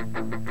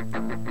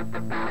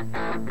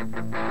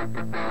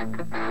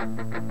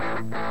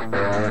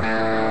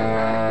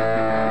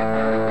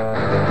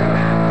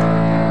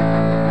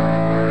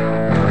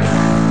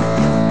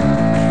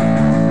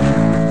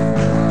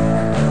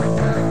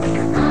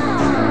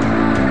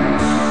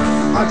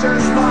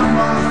just find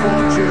my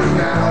fortune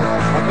now.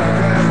 I don't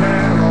care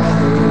where or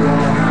who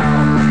or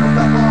how. I'm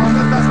back on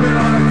the dustbin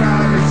on a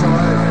county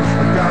toy.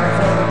 I'm going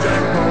for the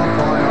jackpot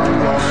boy on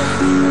boy.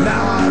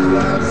 Now I've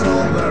learned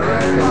all the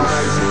red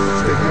lies.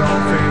 Stick your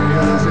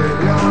fingers in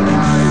your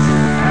eyes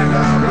and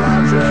a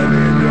bludgeon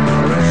in your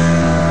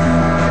ear.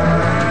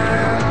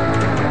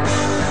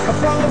 I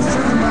fall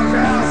to my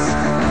house.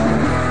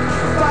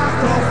 Back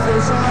off the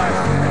side.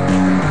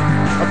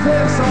 A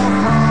piss off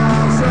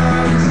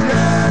hazards,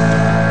 yeah.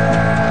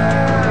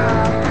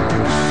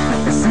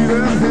 See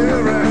them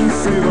here and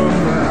see them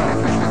there.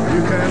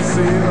 You can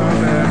see them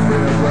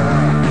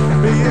everywhere.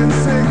 Being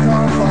sick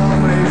of all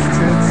these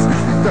tits.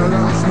 Don't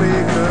ask me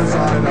cause I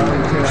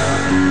don't care.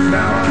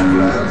 Now I've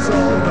learned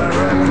all the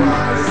red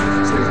flies.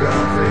 Stick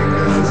your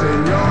fingers in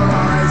your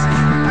eyes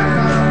and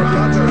a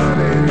bludgeon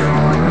in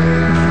your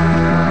ear.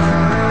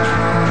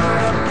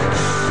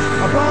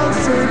 I bounce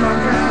to my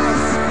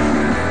house.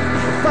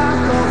 Back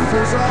off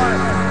his eye.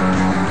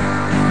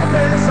 A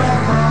piece of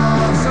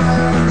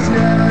horses,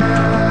 yeah.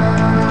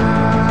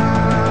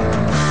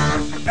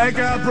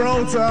 Egger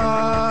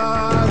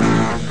Broughton,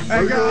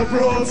 Egger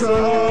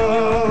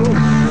Broughton,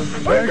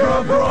 Egger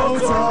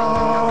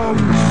Broughton,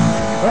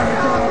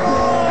 Egger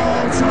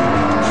Broughton.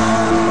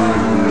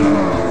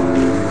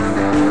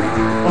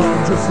 I'm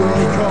just a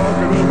cog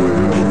in a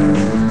wheel.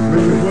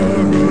 The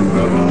work will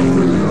never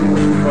feel.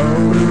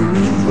 Only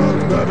lose but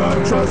never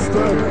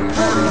trusted.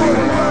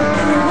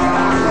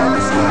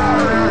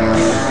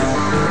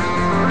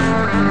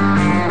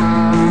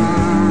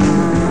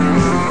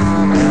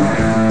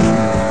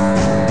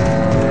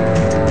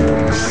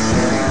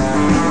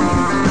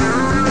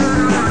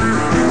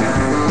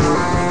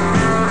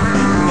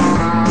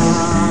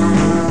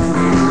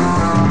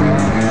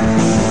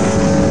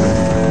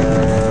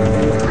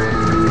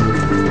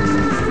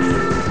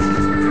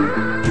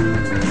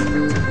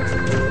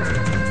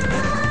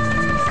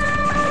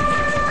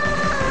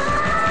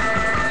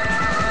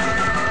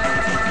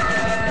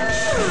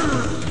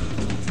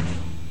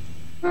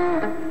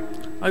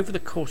 Over the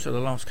course of the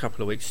last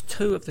couple of weeks,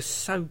 two of the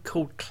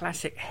so-called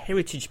classic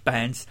heritage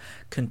bands'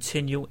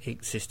 continual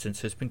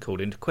existence has been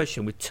called into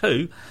question, with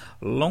two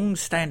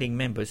long-standing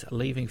members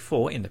leaving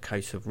for, in the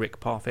case of Rick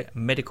Parfitt,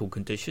 medical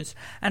conditions,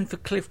 and for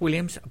Cliff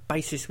Williams,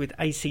 bassist with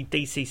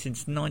AC/DC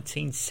since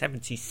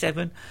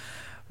 1977,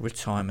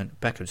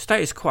 retirement beckons.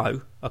 Status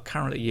Quo are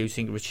currently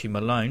using Richie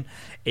Malone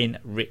in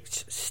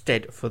Rick's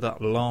stead for the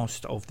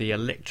last of the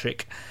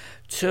electric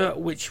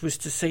which was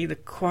to see the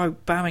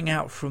quote bowing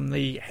out from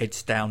the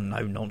heads down,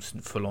 no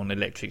nonsense, full on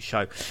electric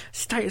show.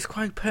 Status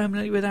Quo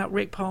permanently without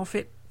Rick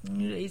Parfitt?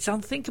 It's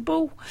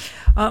unthinkable.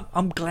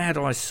 I'm glad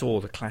I saw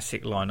the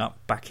classic lineup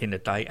back in the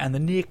day and the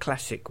near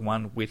classic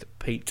one with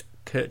Pete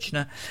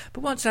Kirchner,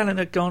 but once Alan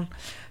had gone,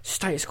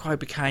 Status Quo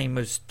became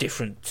as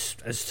different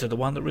as to the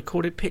one that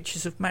recorded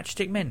pictures of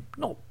Matchstick Men.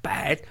 Not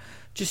bad,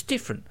 just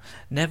different.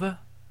 Never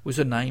was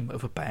the name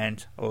of a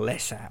band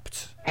less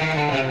apt.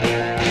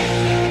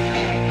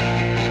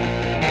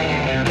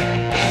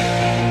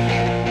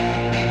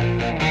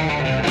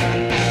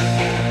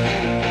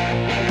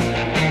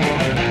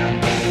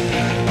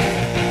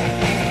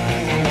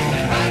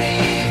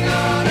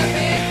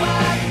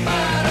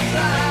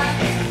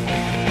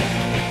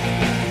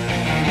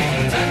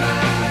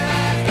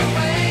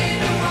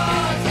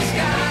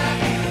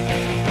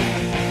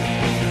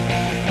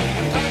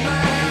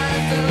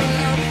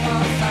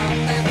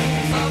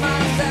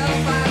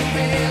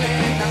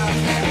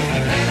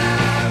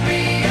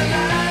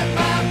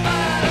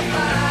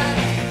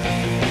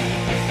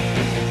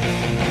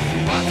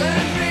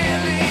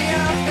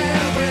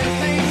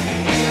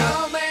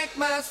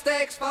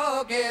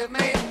 Forgive me.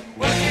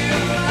 Would you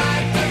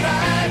like to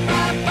ride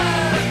my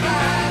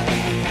butterfly?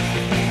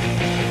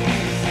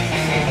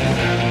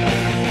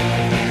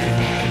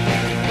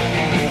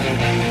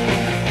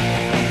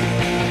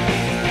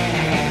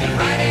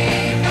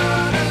 Riding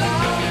on a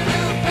long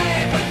blue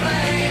paper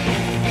plane,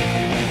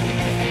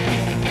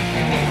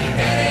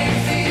 getting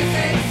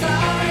seasick,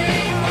 sorry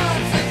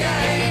once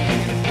again.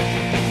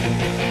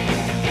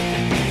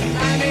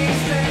 Landing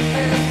strip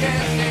is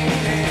getting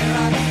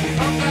nearer.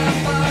 From the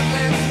fog,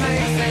 let's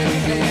make it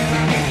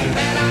clearer.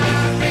 Then I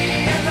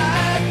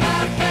realize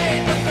my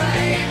paper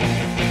plane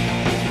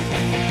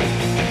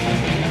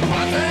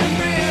wasn't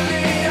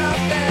really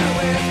up there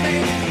with me.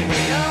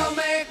 Don't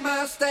make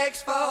mistakes,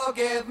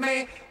 forgive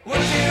me. Would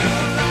you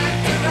like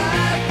to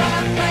ride my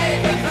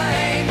paper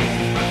plane?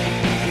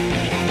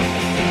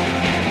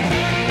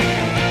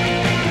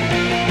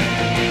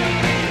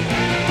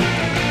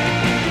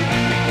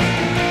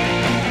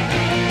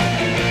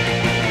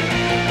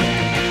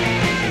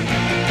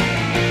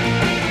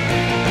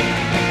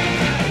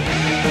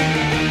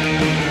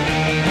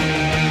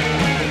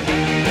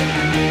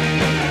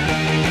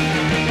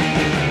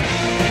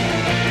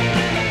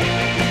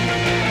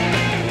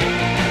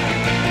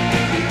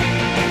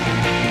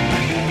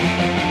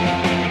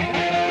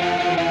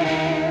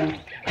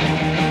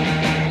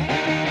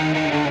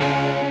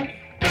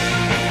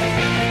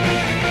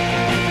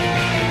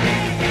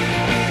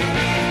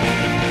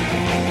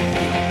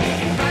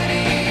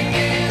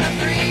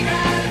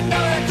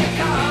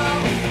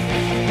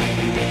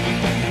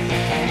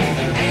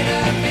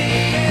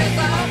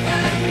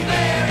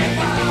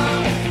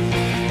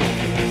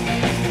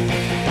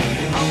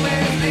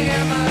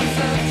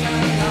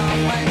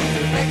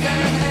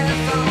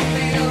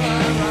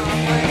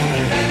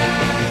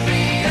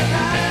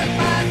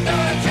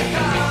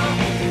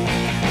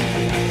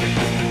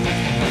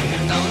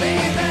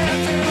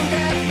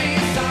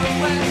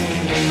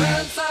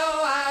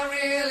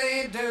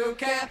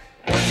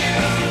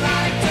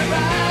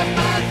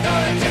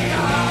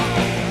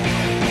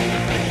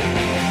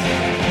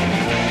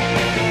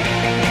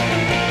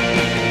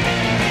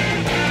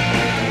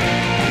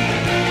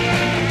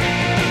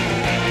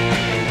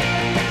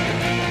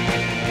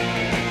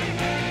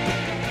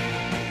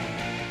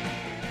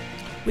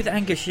 With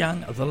Angus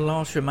Young, the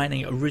last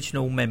remaining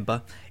original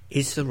member,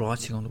 is the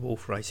writing on the wall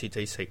for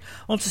AC/DC.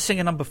 On to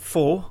singer number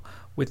 4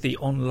 with the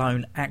on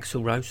loan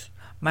Axl Rose.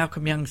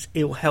 Malcolm Young's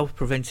ill health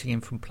preventing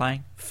him from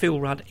playing. Phil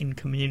Rudd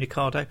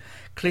incommunicado.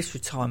 Cliff's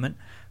retirement.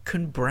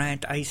 Can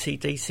brand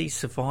AC/DC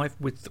survive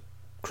with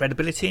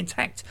credibility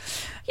intact?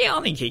 Yeah,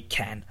 I think it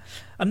can.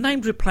 A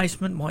named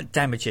replacement might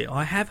damage it.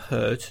 I have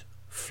heard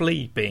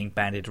Flea being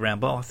bandied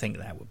around, but I think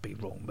that would be a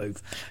wrong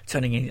move.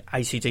 Turning in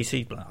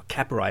AC/DC like a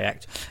cabaret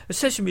act. A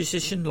session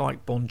musician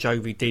like Bon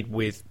Jovi did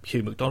with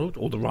Hugh McDonald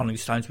or the Rolling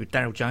Stones with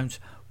Daryl Jones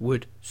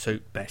would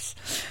suit best.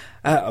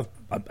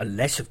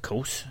 Unless, of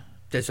course,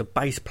 there's a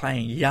bass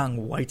playing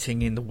Young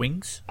waiting in the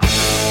wings.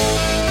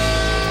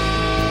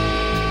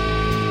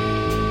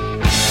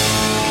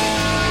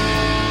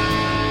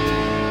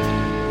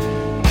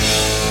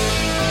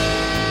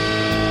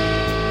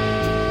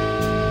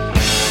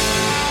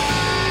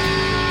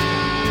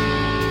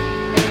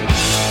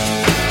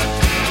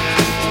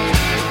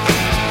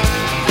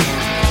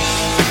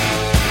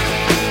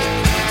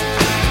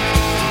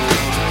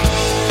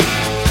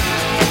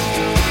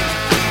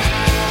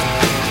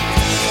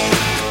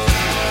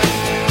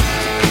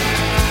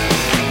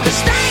 The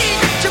stage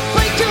that you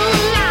play too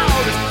loud.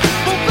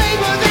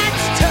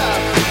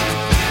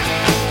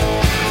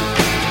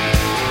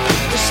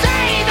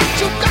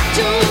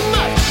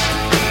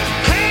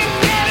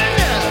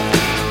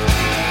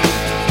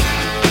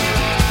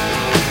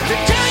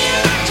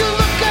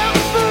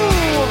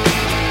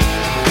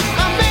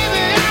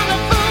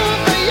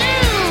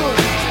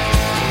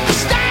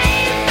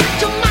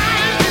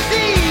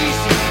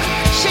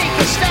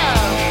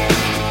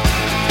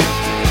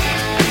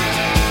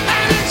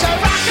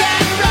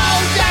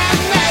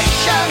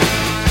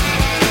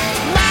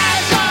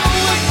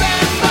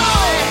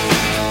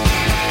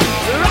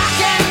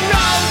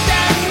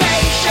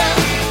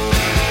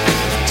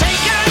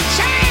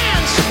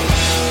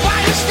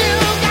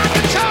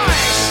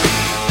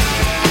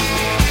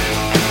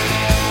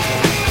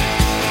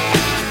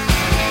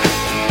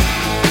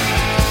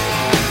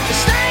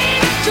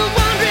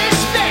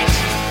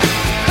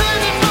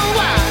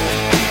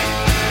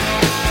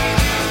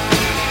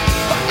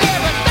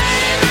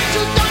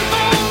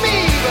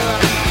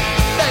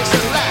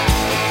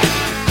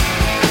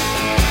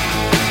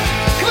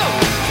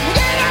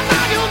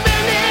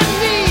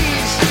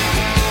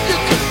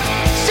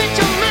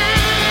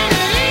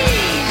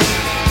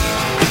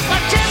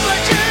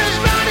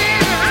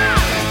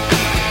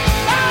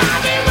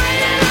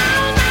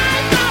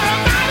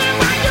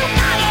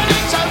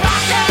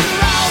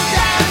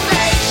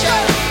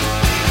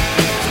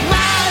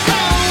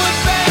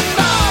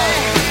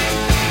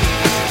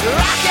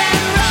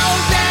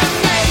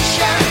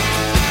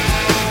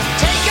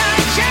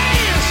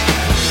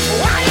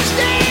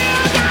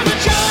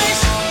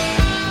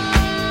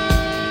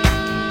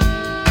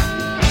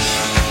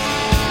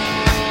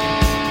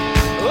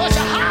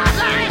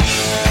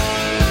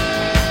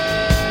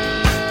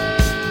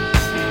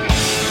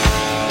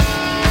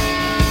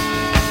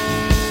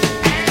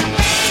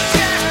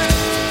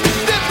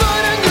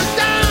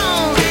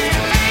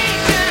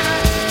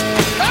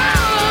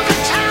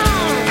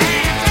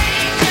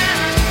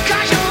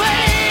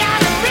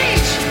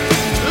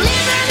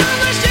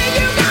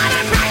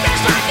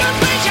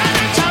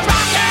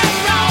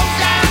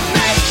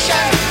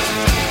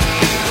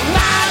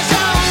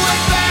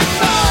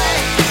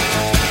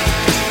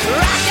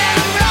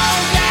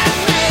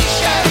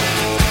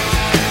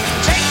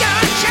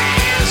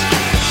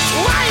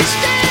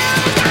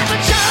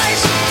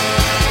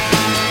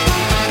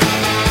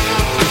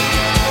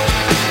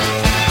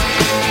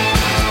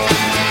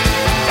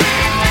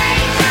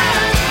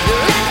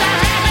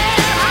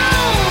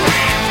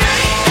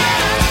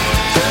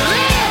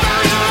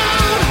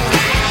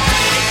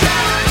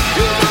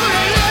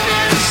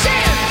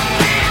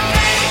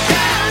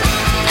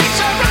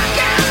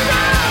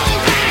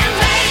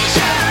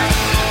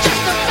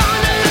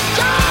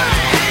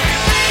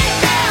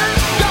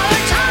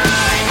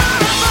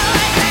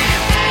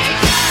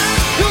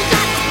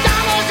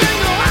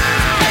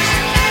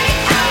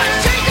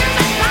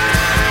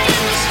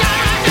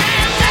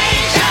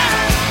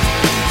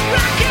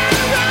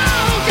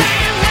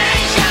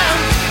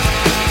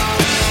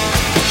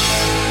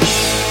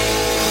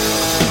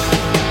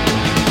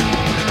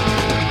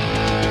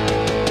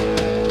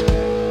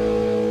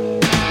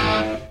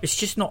 It's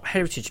just not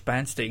heritage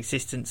bands. The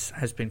existence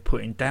has been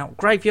put in doubt.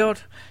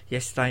 Graveyard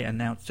yesterday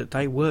announced that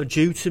they were,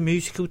 due to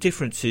musical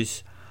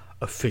differences,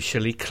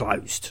 officially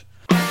closed.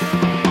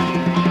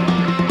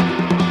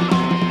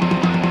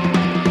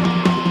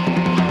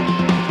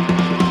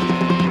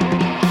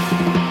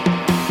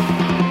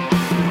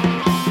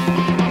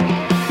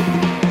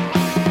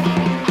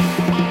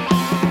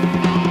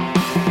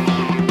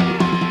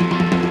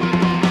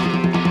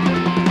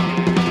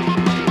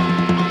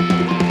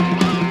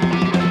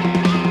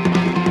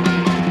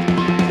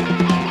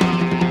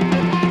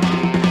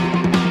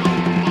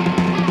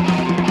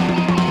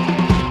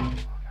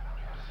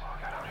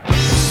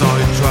 Saw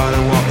you try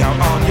to walk out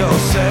on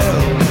yourself.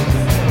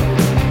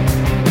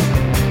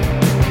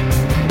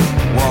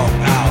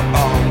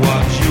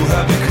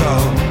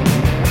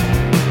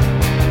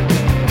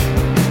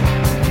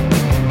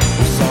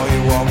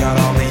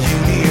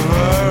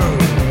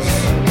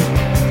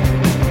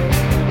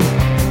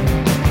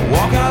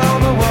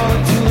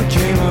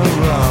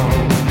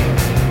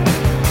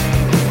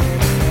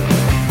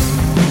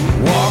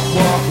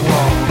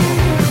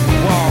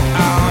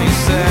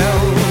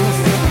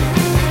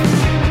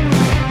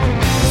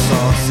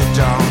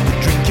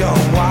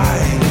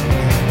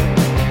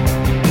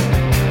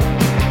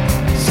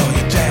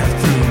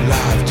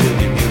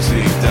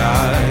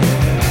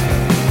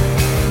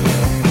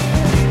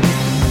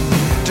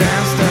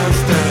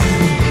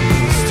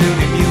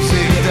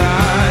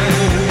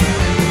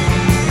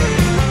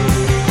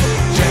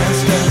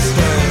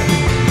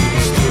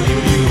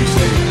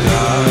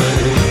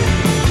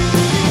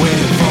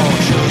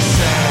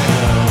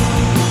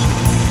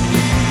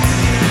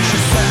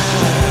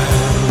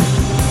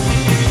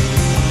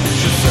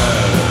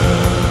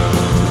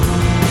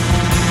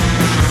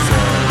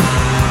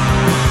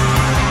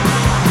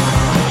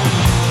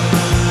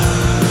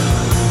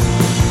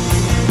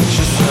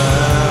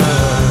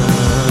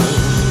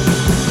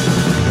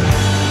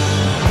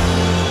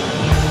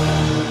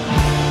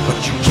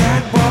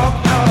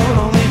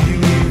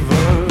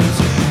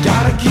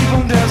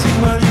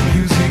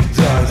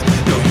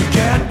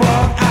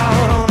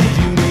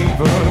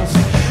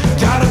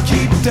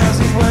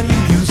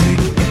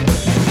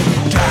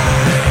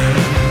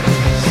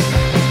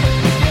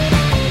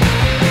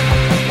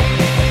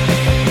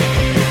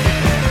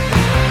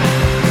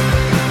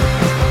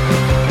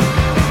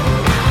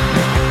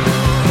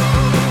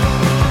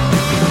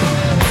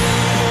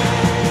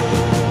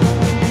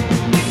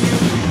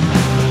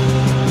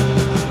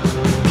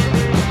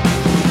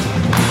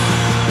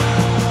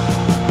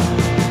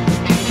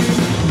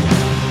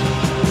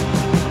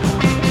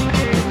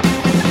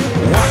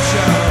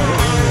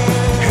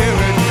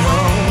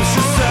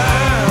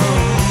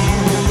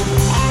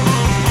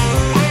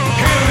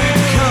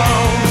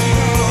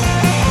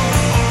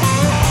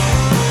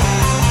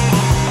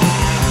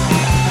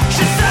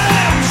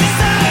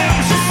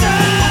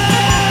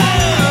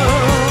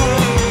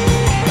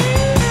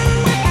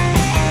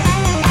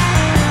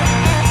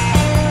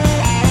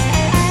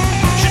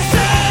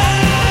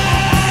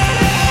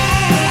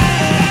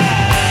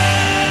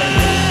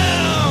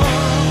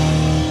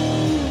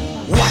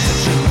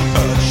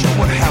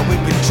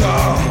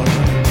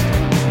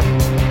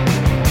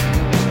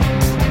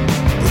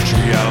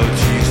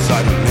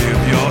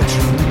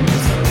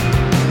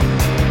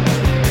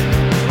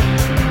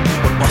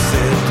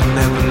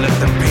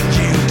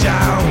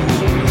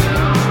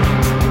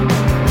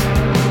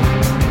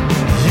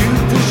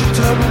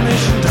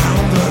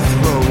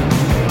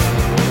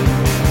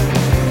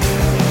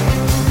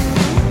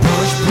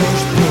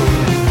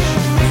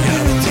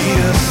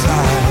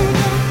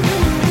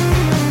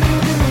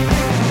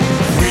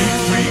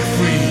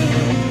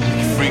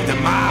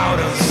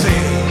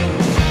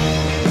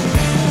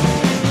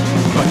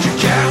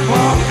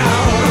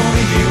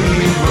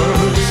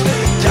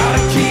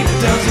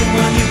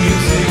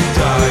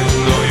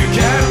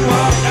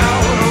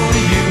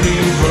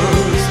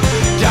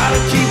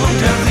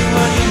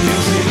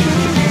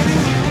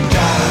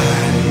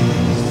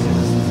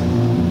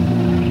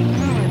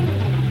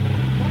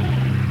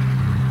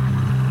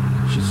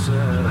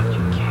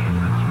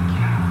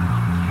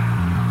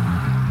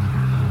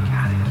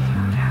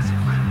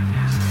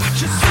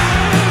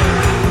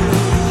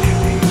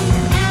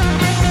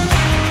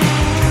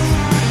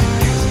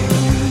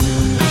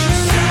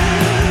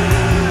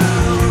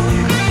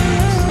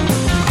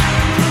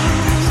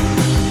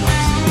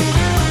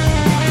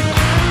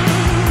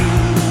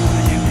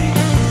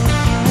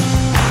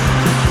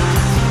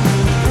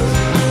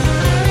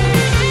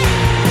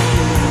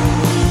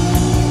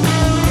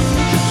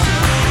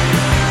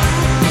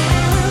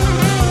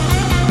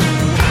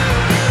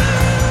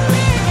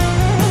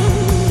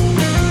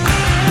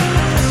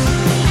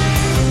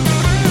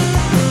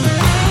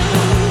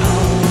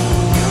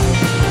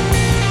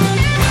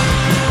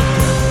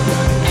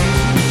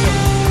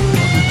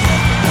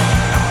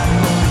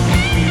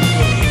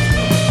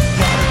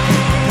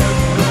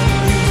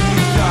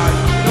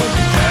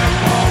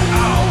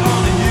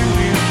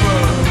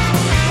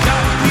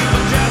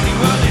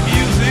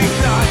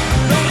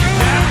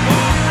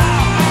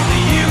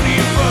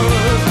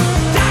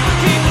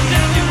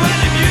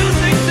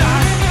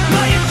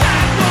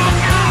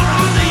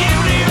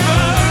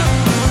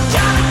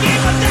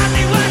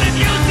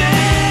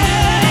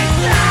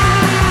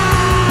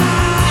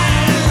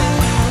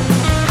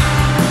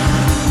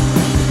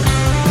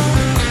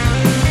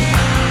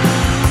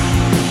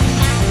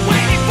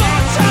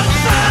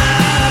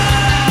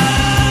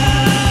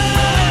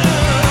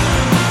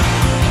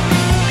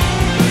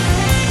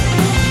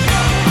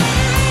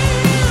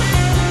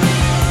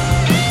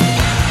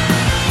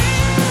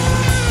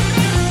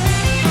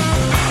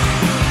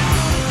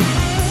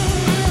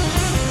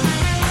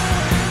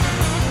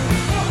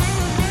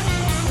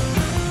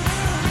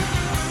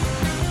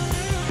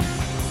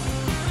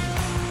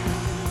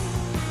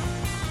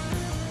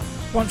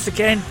 once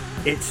again,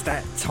 it's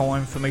that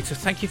time for me to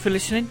thank you for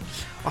listening.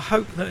 I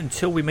hope that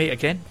until we meet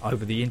again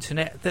over the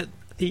internet, that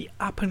the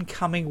up and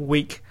coming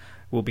week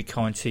will be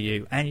kind to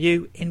you, and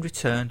you in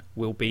return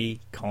will be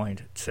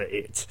kind to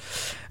it.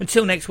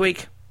 Until next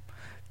week,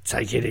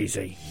 take it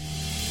easy.